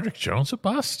Jones. Is Broderick Jones a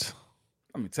bust?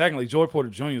 I mean, technically, Joey Porter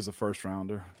Jr. is a first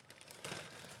rounder.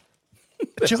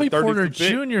 Joey Porter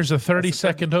Jr. is a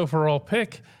 32nd overall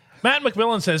pick. Matt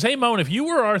McMillan says, hey, Moan, if you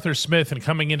were Arthur Smith and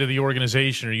coming into the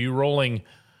organization, are you rolling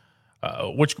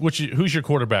who's your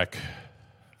quarterback?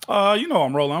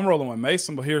 I'm rolling with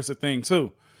Mason, but here's the thing,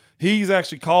 too. He's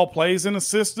actually called plays in the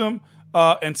system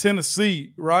in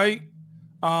Tennessee, right?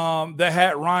 That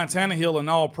had Ryan Tannehill, an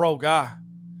all-pro guy.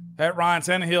 Had Ryan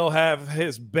Tannehill have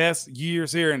his best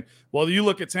years here. And whether you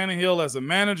look at Tannehill as a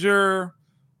manager,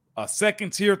 a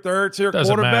second-tier, third-tier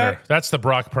quarterback. Matter. That's the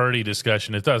Brock Purdy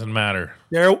discussion. It doesn't matter.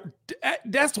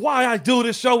 That's why I do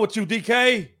this show with you,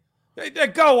 DK. They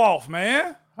go off,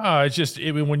 man.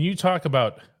 When you talk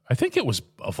about, I think it was,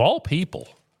 of all people,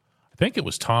 I think it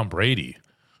was Tom Brady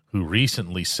who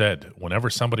recently said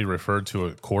whenever somebody referred to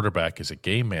a quarterback as a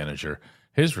game manager,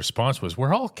 his response was,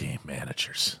 we're all game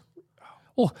managers.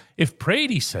 Well, if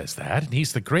Brady says that, and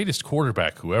he's the greatest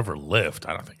quarterback who ever lived,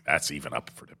 I don't think that's even up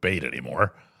for debate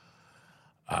anymore.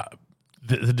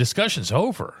 The discussion's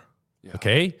over. Yeah.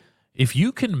 Okay? If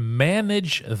you can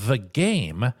manage the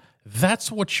game,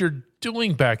 that's what you're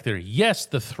doing back there. Yes,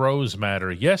 the throws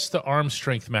matter. Yes, the arm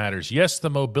strength matters. Yes, the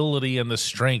mobility and the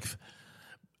strength,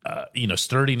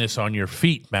 sturdiness on your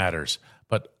feet matters.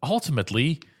 But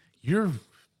ultimately, you're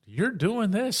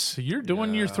doing this. You're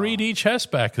doing your 3D chess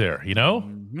back there,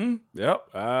 Mm-hmm. Yep,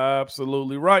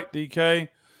 absolutely right, DK.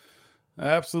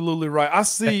 Absolutely right. I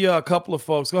see a couple of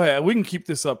folks. Go ahead. We can keep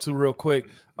this up too real quick.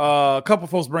 A couple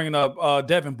of folks bringing up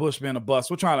Devin Bush being a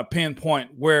bust. We're trying to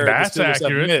pinpoint where that's the Steelers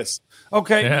accurate. have missed.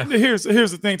 Okay, Yeah. here's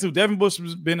the thing too. Devin Bush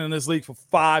has been in this league for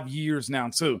 5 years now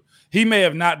too. He may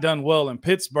have not done well in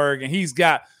Pittsburgh, and he's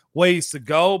got ways to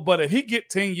go. But if he get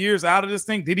 10 years out of this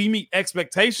thing, did he meet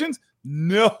expectations?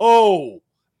 No.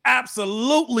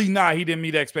 Absolutely not. He didn't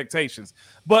meet expectations.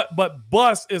 But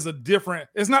bust is a different.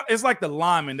 It's like the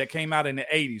lineman that came out in the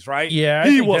 80s, right? Yeah,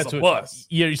 he was a bust.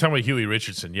 Yeah, you're talking about Huey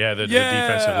Richardson. Yeah, the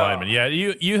defensive lineman. Yeah,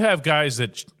 you have guys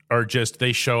that are just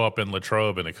they show up in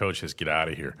Latrobe and the coach says get out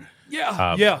of here.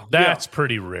 Yeah, that's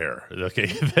pretty rare.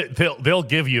 Okay, they'll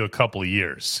give you a couple of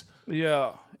years.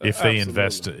 Yeah, if they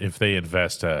invest.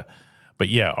 But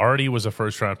yeah, Artie was a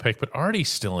first round pick, but Artie's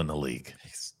still in the league.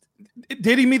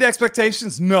 Did he meet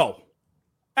expectations? No,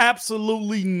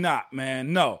 absolutely not,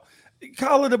 man. No.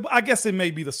 Call it I guess it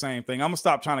may be the same thing. I'm going to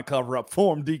stop trying to cover up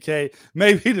for him, DK.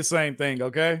 Maybe the same thing,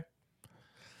 okay?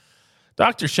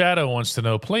 Dr. Shadow wants to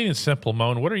know, plain and simple,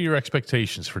 Moan, what are your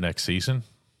expectations for next season?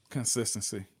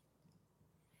 Consistency.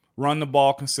 Run the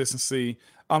ball consistency.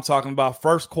 I'm talking about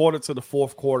first quarter to the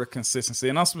fourth quarter consistency.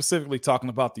 And I'm specifically talking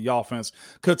about the offense.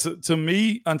 Because to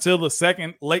me, until the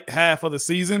second late half of the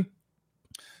season,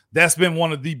 that's been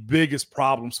one of the biggest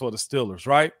problems for the Steelers,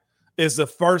 right? Is the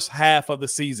first half of the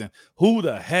season. Who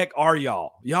the heck are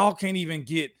y'all? Y'all can't even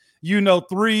get,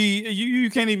 three. You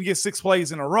can't even get 6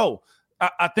 plays in a row.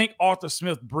 I think Arthur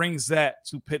Smith brings that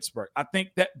to Pittsburgh. I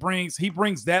think he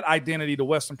brings that identity to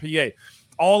Western PA.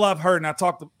 All I've heard, and I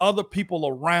talked to other people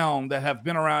around that have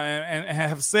been around and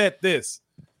have said this,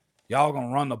 y'all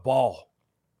gonna run the ball.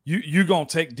 You gonna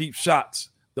take deep shots.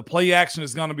 The play action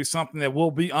is going to be something that will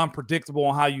be unpredictable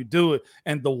on how you do it.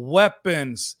 And the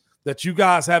weapons that you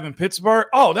guys have in Pittsburgh,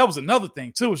 oh, that was another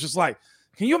thing too. It's just like,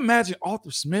 can you imagine Arthur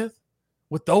Smith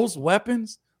with those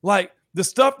weapons? Like the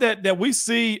stuff that we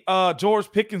see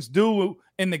George Pickens do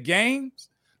in the games,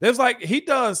 there's like he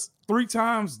does 3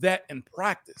 times that in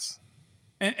practice.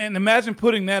 And imagine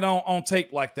putting that on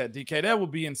tape like that, DK. That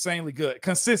would be insanely good.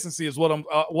 Consistency is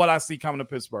what I see coming to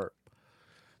Pittsburgh.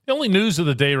 The only news of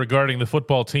the day regarding the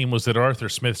football team was that Arthur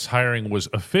Smith's hiring was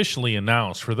officially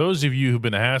announced. For those of you who've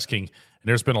been asking, and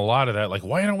there's been a lot of that, like,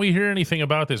 why don't we hear anything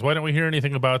about this? Why don't we hear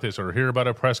anything about this or hear about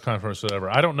a press conference or whatever?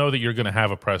 I don't know that you're going to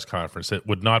have a press conference. It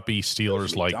would not be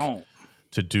Steelers-like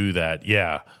to do that.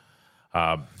 Yeah.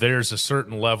 There's a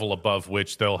certain level above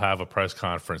which they'll have a press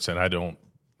conference, and I don't.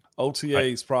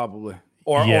 OTAs probably.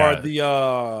 Or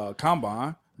the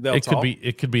combine.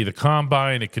 It could be the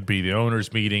combine. It could be the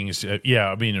owners' meetings.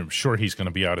 I'm sure he's going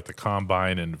to be out at the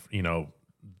combine, and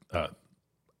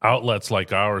outlets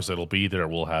like ours that'll be there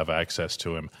will have access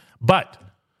to him. But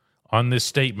on this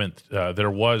statement, there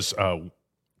was a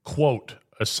quote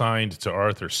assigned to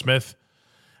Arthur Smith.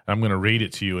 I'm going to read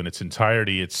it to you in its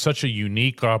entirety. It's such a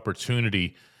unique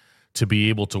opportunity to be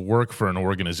able to work for an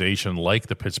organization like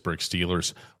the Pittsburgh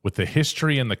Steelers with the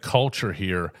history and the culture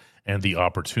here and the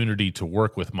opportunity to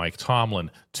work with Mike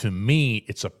Tomlin. To me,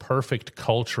 it's a perfect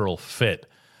cultural fit.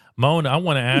 Moan, I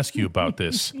want to ask you about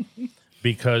this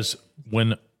because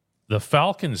when the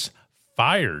Falcons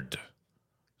fired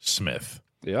Smith,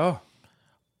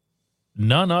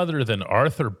 none other than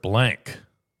Arthur Blank,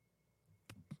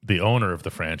 the owner of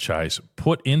the franchise,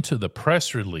 put into the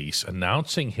press release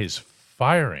announcing his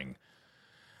firing.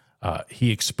 He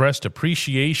expressed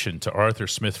appreciation to Arthur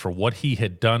Smith for what he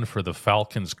had done for the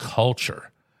Falcons'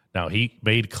 culture. Now, he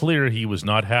made clear he was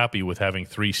not happy with having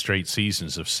 3 straight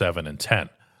seasons of 7-10.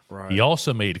 Right. He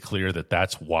also made clear that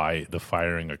that's why the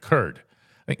firing occurred.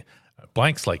 I think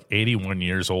Blank's like 81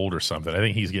 years old or something. I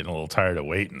think he's getting a little tired of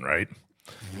waiting, right?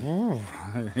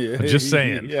 Just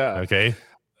saying. Yeah. Okay?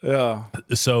 Yeah.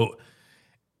 So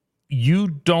you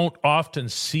don't often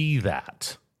see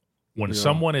that. When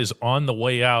someone is on the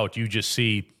way out, you just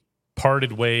see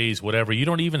parted ways, whatever. You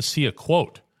don't even see a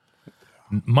quote,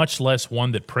 much less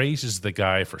one that praises the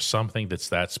guy for something that's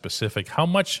that specific. How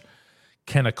much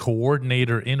can a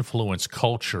coordinator influence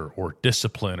culture or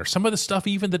discipline or some of the stuff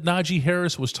even that Najee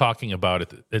Harris was talking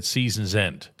about at season's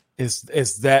end? It's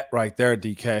that right there,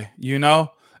 DK.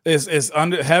 Is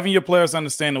under having your players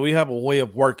understand that we have a way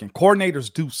of working.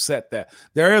 Coordinators do set that.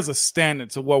 There is a standard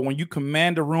to where when you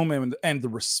command a room and the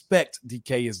respect,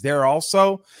 DK, is there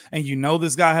also, and you know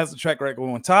this guy has a track record.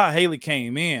 When Todd Haley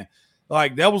came in,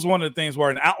 like that was one of the things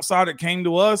where an outsider came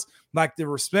to us, like the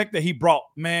respect that he brought.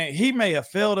 Man, he may have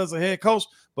failed as a head coach,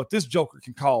 but this joker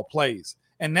can call plays.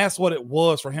 And that's what it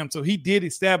was for him. So he did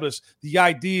establish the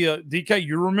idea. DK,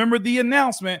 you remember the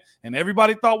announcement, and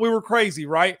everybody thought we were crazy,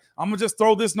 right? I'm going to just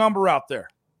throw this number out there.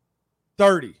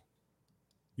 30.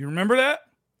 You remember that?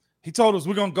 He told us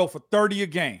we're going to go for 30 a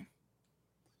game.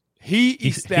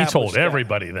 He told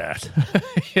everybody that.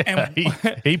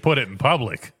 He put it in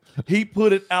public. He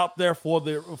put it out there for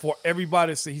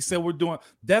everybody to see. He said we're doing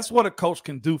 – that's what a coach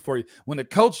can do for you. When the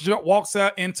coach walks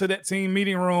out into that team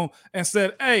meeting room and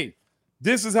said, hey,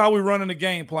 this is how we run in the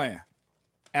game plan.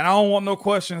 And I don't want no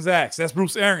questions asked. That's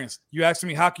Bruce Arians. You asking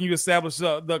me, how can you establish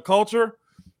the culture?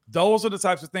 Those are the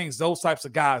types of things those types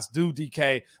of guys do,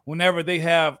 DK, whenever they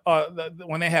have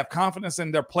when they have confidence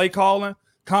in their play calling,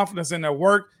 confidence in their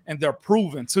work, and they're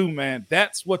proven too, man.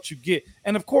 That's what you get.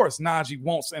 And, of course, Najee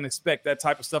wants and expect that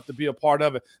type of stuff to be a part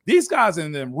of it. These guys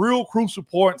in them real crucial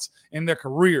points in their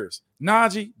careers.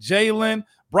 Najee, Jalen,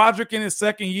 Broderick in his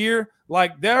second year,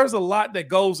 like there's a lot that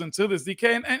goes into this,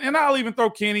 DK. And I'll even throw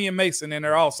Kenny and Mason in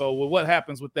there also with what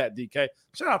happens with that, DK.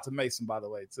 Shout out to Mason, by the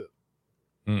way, too.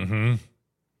 Mm-hmm.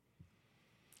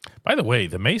 By the way,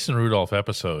 the Mason Rudolph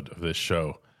episode of this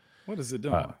show. What is it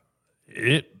doing?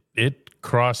 It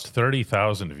crossed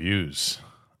 30,000 views.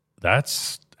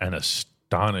 That's an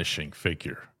astonishing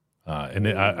figure. And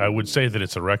I would say that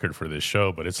it's a record for this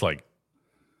show, but it's like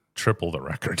triple the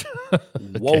record.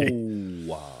 Okay.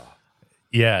 Whoa.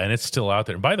 Yeah, and it's still out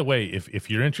there. And by the way, if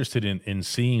you're interested in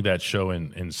seeing that show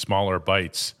in smaller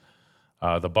bites,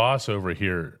 the boss over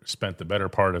here spent the better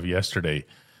part of yesterday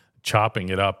chopping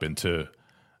it up into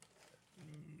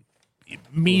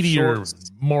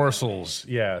meatier morsels.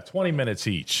 Yeah, 20 minutes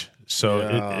each. So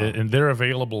and they're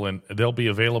available, and they'll be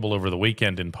available over the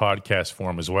weekend in podcast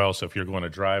form as well. So if you're going to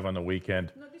drive on the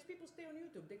weekend, no, these people stay on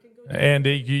YouTube. They can go. And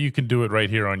you can do it right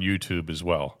here on YouTube as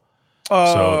well.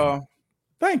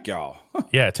 Thank y'all.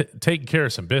 Yeah, taking care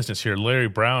of some business here. Larry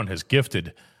Brown has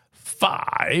gifted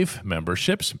 5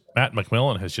 memberships. Matt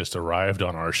McMillan has just arrived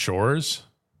on our shores.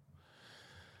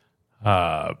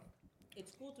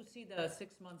 It's cool to see the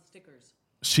 6-month stickers.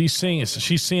 She's seeing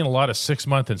a lot of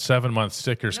 6-month and 7-month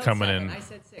stickers coming 7. in. I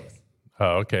said 6.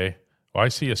 Oh, okay. Well, I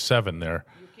see a 7 there.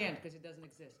 You can't because it doesn't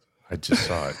exist. I just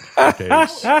saw it. Okay.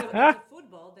 It's a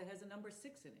football that has a number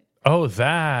 6 in it. Oh,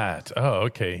 that. Oh,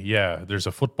 okay. Yeah, there's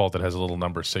a football that has a little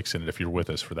number 6 in it. If you're with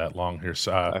us for that long here,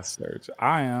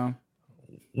 I am.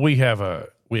 We have a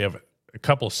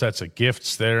couple sets of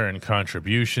gifts there and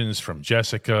contributions from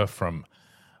Jessica from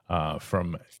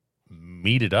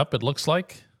Meet It Up. It looks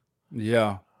like.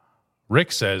 Yeah.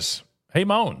 Rick says, "Hey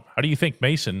Moan, how do you think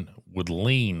Mason would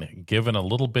lean given a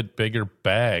little bit bigger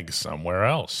bag somewhere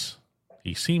else?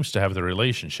 He seems to have the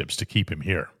relationships to keep him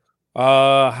here."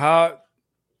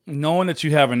 Knowing that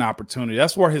you have an opportunity,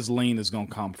 that's where his lean is going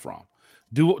to come from.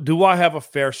 Do I have a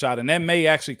fair shot? And that may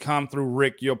actually come through,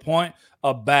 Rick, your point,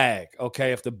 a bag.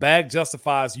 Okay, if the bag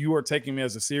justifies you are taking me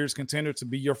as a serious contender to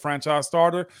be your franchise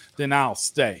starter, then I'll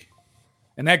stay.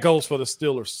 And that goes for the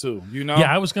Steelers too, you know?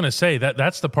 Yeah, I was going to say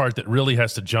that's the part that really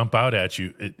has to jump out at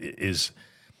you. It is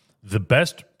the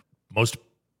best, most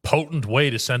potent way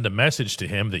to send a message to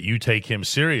him that you take him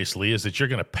seriously is that you're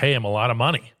going to pay him a lot of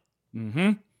money.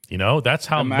 Mm-hmm. You know, that's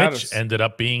how Mitch ended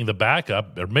up being the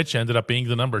backup, or Mitch ended up being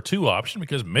the number 2 option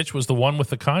because Mitch was the one with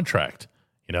the contract,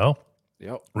 you know?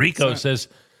 Yep. Rico says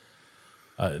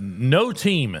no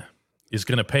team is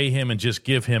going to pay him and just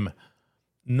give him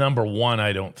number 1,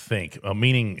 I don't think,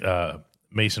 meaning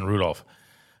Mason Rudolph.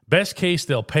 Best case,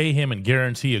 they'll pay him and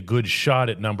guarantee a good shot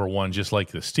at number 1, just like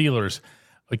the Steelers.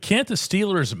 Can't the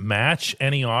Steelers match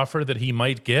any offer that he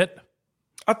might get?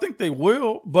 I think they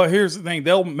will, but here's the thing.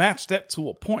 They'll match that to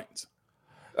a point.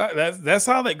 That's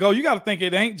how they go. You got to think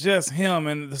it ain't just him,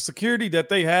 and the security that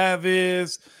they have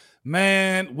is,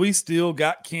 man, we still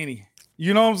got Kenny.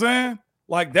 You know what I'm saying?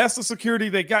 Like, that's the security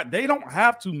they got. They don't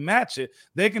have to match it.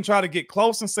 They can try to get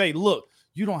close and say, look,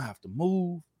 you don't have to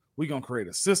move. We're going to create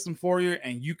a system for you,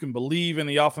 and you can believe in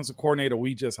the offensive coordinator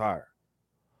we just hired.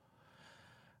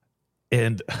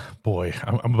 And, boy,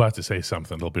 I'm about to say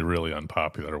something that'll be really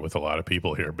unpopular with a lot of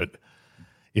people here, but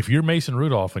if you're Mason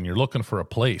Rudolph and you're looking for a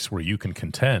place where you can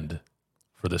contend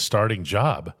for the starting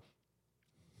job,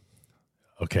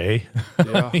 okay?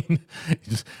 Yeah. I mean,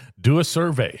 just do a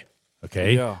survey,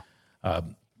 okay? Yeah.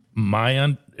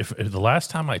 If the last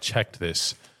time I checked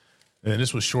this, and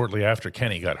this was shortly after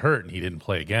Kenny got hurt and he didn't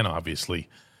play again, obviously,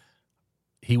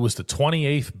 he was the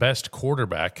 28th best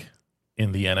quarterback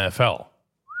in the NFL.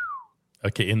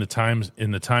 Okay, in the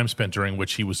time spent during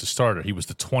which he was the starter, he was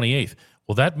the 28th.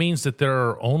 Well, that means that there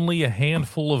are only a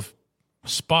handful of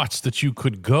spots that you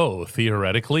could go,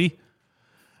 theoretically,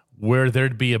 where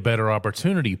there'd be a better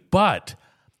opportunity. But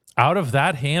out of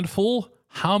that handful,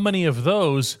 how many of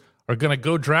those are going to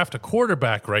go draft a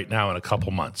quarterback right now in a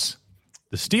couple months?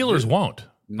 The Steelers won't.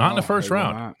 Not in the first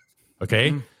round. Not.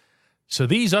 Okay? So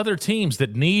these other teams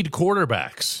that need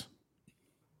quarterbacks,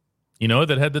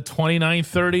 that had the 29,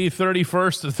 30,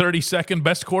 31st, the 32nd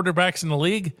best quarterbacks in the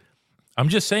league, I'm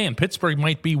just saying Pittsburgh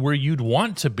might be where you'd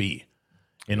want to be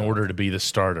in order to be the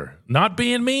starter. Not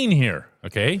being mean here,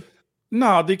 okay?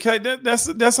 No, DK,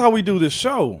 that's how we do this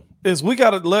show. Is we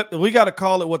gotta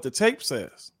call it what the tape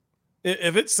says.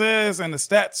 If it says and the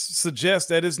stats suggest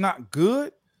that it's not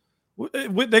good,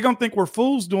 they're gonna think we're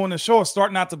fools doing the show or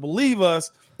start not to believe us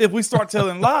if we start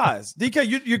telling lies.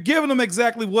 DK, you're giving them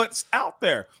exactly what's out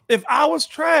there. If I was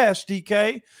trash,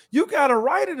 DK, you gotta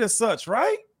write it as such,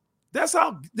 right? That's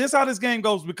how this game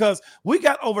goes, because we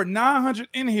got over 900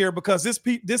 in here because these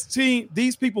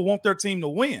people want their team to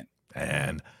win.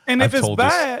 And if it's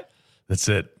bad, that's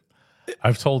it.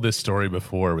 I've told this story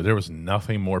before, but there was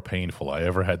nothing more painful I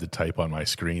ever had to type on my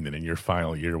screen than in your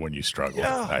final year when you struggled.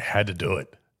 Yeah. I had to do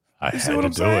it. I had to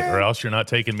do saying? it, or else you're not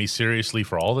taking me seriously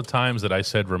for all the times that I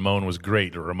said Ramon was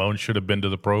great or Ramon should have been to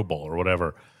the Pro Bowl or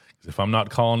whatever. If I'm not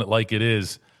calling it like it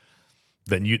is,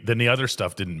 then the other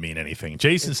stuff didn't mean anything.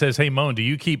 Jason says, "Hey, Moan, do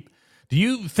you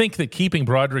think that keeping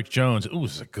Broderick Jones,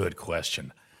 this is a good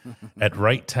question, at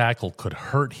right tackle could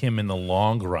hurt him in the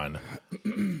long run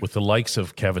with the likes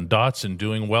of Kevin Dotson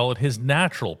doing well at his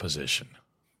natural position?"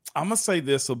 I'm going to say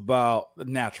this about the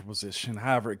natural position,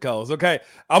 however it goes. Okay,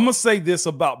 I'm going to say this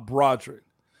about Broderick.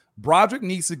 Broderick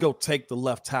needs to go take the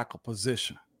left tackle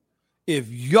position. If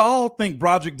y'all think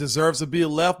Broderick deserves to be a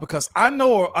left, because I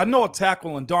know a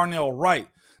tackle in Darnell Wright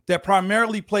that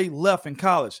primarily played left in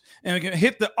college and can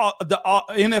hit the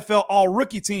NFL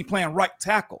all-rookie team playing right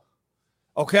tackle.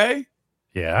 Okay?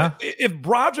 Yeah. If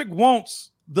Broderick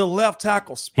wants the left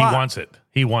tackle spot, he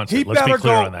wants it. Let's be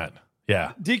clear on that.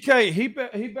 Yeah. DK,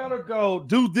 he better go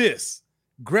do this.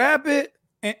 Grab it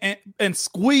and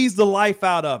squeeze the life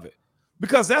out of it,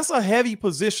 because that's a heavy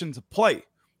position to play.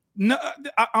 No,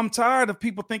 I'm tired of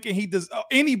people thinking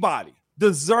anybody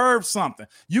deserves something.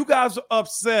 You guys are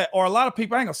upset, or a lot of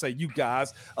people, I ain't gonna say you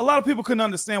guys, a lot of people couldn't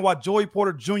understand why Joey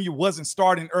Porter Jr. wasn't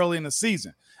starting early in the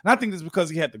season. And I think it's because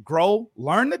he had to grow,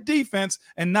 learn the defense,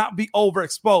 and not be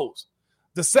overexposed.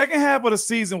 The second half of the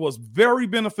season was very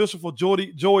beneficial for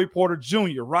Joey Porter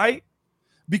Jr., right?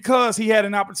 Because he had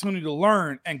an opportunity to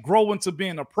learn and grow into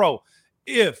being a pro.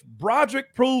 If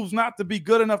Broderick proves not to be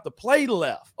good enough to play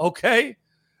left, okay,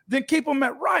 then keep him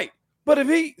at right. But if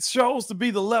he shows to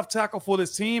be the left tackle for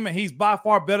this team and he's by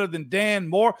far better than Dan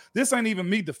Moore, this ain't even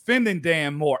me defending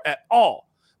Dan Moore at all.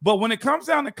 But when it comes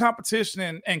down to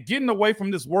competition and getting away from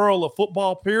this world of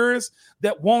football purists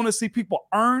that want to see people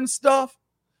earn stuff,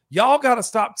 y'all got to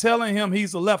stop telling him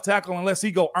he's a left tackle unless he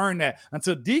go earn that.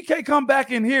 Until DK come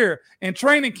back in here in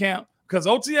training camp, because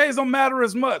OTAs don't matter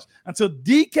as much, until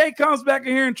DK comes back in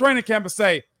here in training camp and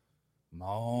say,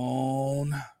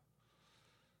 Moan,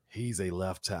 he's a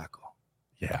left tackle.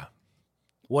 Yeah.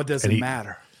 What does it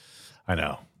matter? I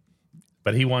know.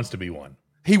 But he wants to be one.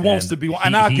 He wants to be one.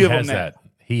 And I'll give him that.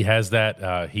 He has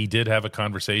that. He did have a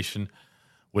conversation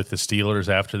with the Steelers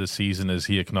after the season, as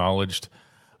he acknowledged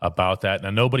about that.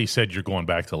 Now, nobody said you're going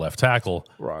back to left tackle,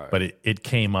 right? But it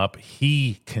came up.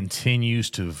 He continues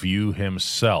to view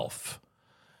himself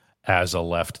as a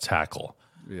left tackle.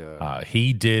 Yeah.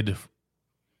 He did,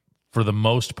 for the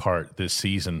most part this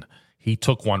season, he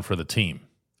took one for the team.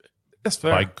 That's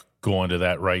fair. By going to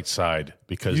that right side,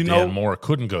 because Dan Moore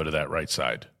couldn't go to that right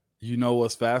side. You know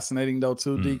what's fascinating, though,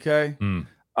 too, DK?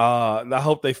 I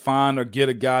hope they find or get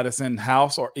a guy that's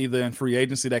in-house or either in free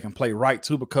agency that can play right,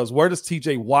 too, because where does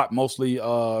T.J. Watt mostly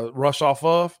rush off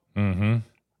of? Mm-hmm.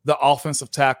 The offensive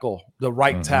tackle, the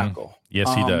right tackle.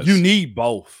 Yes, he does. You need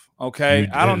both, okay?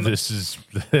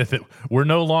 We're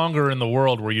no longer in the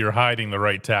world where you're hiding the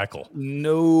right tackle.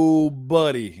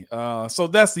 Nobody. So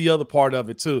that's the other part of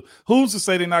it, too. Who's to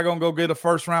say they're not going to go get a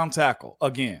first-round tackle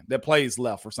again that plays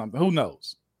left or something? Who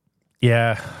knows?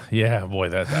 Yeah, boy,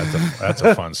 that's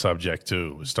a fun subject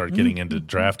too. Start getting into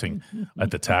drafting at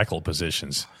the tackle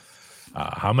positions.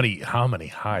 How many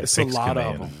high picks can they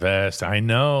invest? I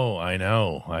know.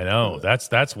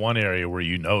 That's one area where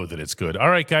you know that it's good.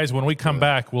 All right, guys, when we come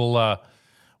back, we'll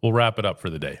wrap it up for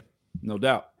the day. No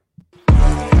doubt.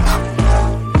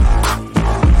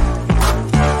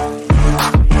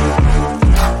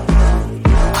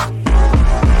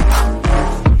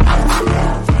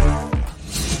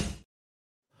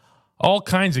 All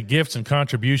kinds of gifts and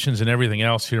contributions and everything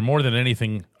else here. More than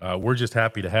anything, we're just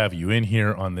happy to have you in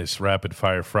here on this Rapid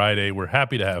Fire Friday. We're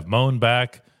happy to have Moan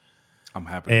back. I'm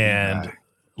happy to and be back.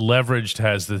 Leveraged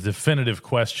has the definitive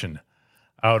question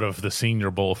out of the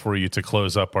Senior Bowl for you to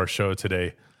close up our show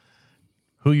today.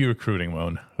 Who are you recruiting,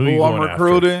 Moan? Who are you I'm going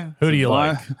recruiting? After? Who do you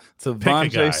like?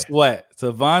 T'Vondre Sweat.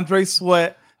 T'Vondre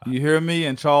Sweat. You hear me?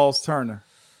 And Charles Turner.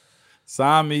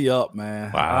 Sign me up,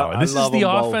 man. Wow. This is the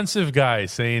offensive guy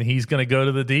saying he's going to go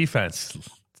to the defense.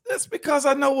 That's because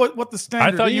I know what the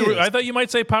standard is. I thought you might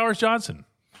say Powers Johnson.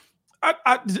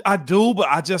 I do, but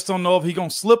I just don't know if he's going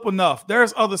to slip enough.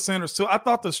 There's other centers, too. I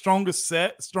thought the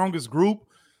strongest group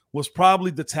was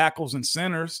probably the tackles and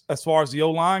centers as far as the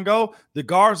O-line go. The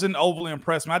guards didn't overly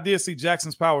impress me. I did see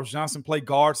Jackson's Powers Johnson play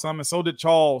guard some, and so did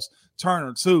Charles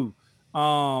Turner, too.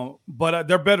 But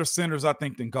they're better centers, I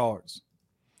think, than guards.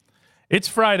 It's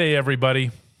Friday,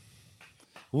 everybody.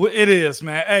 It is,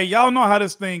 man. Hey, y'all know how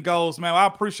this thing goes, man. I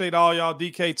appreciate all y'all.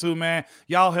 DK too, man.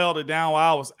 Y'all held it down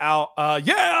while I was out.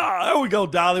 Yeah, there we go,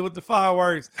 Dolly, with the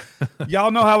fireworks. Y'all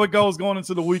know how it goes going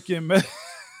into the weekend, man.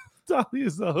 Dolly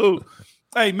is a hoot.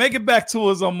 Hey, make it back to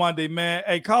us on Monday, man.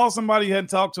 Hey, call somebody you hadn't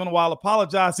talked to in a while.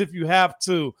 Apologize if you have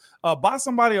to. Buy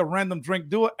somebody a random drink.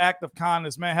 Do an act of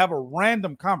kindness, man. Have a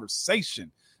random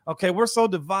conversation. Okay, we're so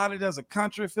divided as a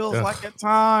country, it feels like at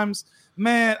times.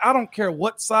 Man, I don't care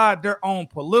what side they're on,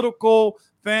 political,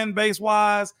 fan base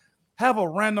wise. Have a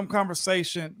random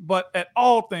conversation. But at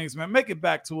all things, man, make it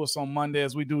back to us on Monday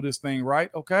as we do this thing, right?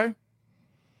 Okay.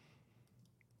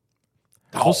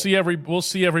 We'll see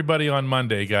everybody on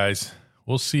Monday, guys.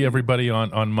 We'll see everybody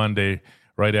on Monday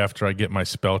right after I get my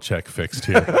spell check fixed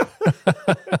here.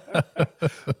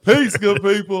 Peace, good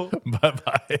people.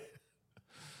 Bye-bye.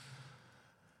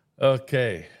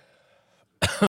 Okay.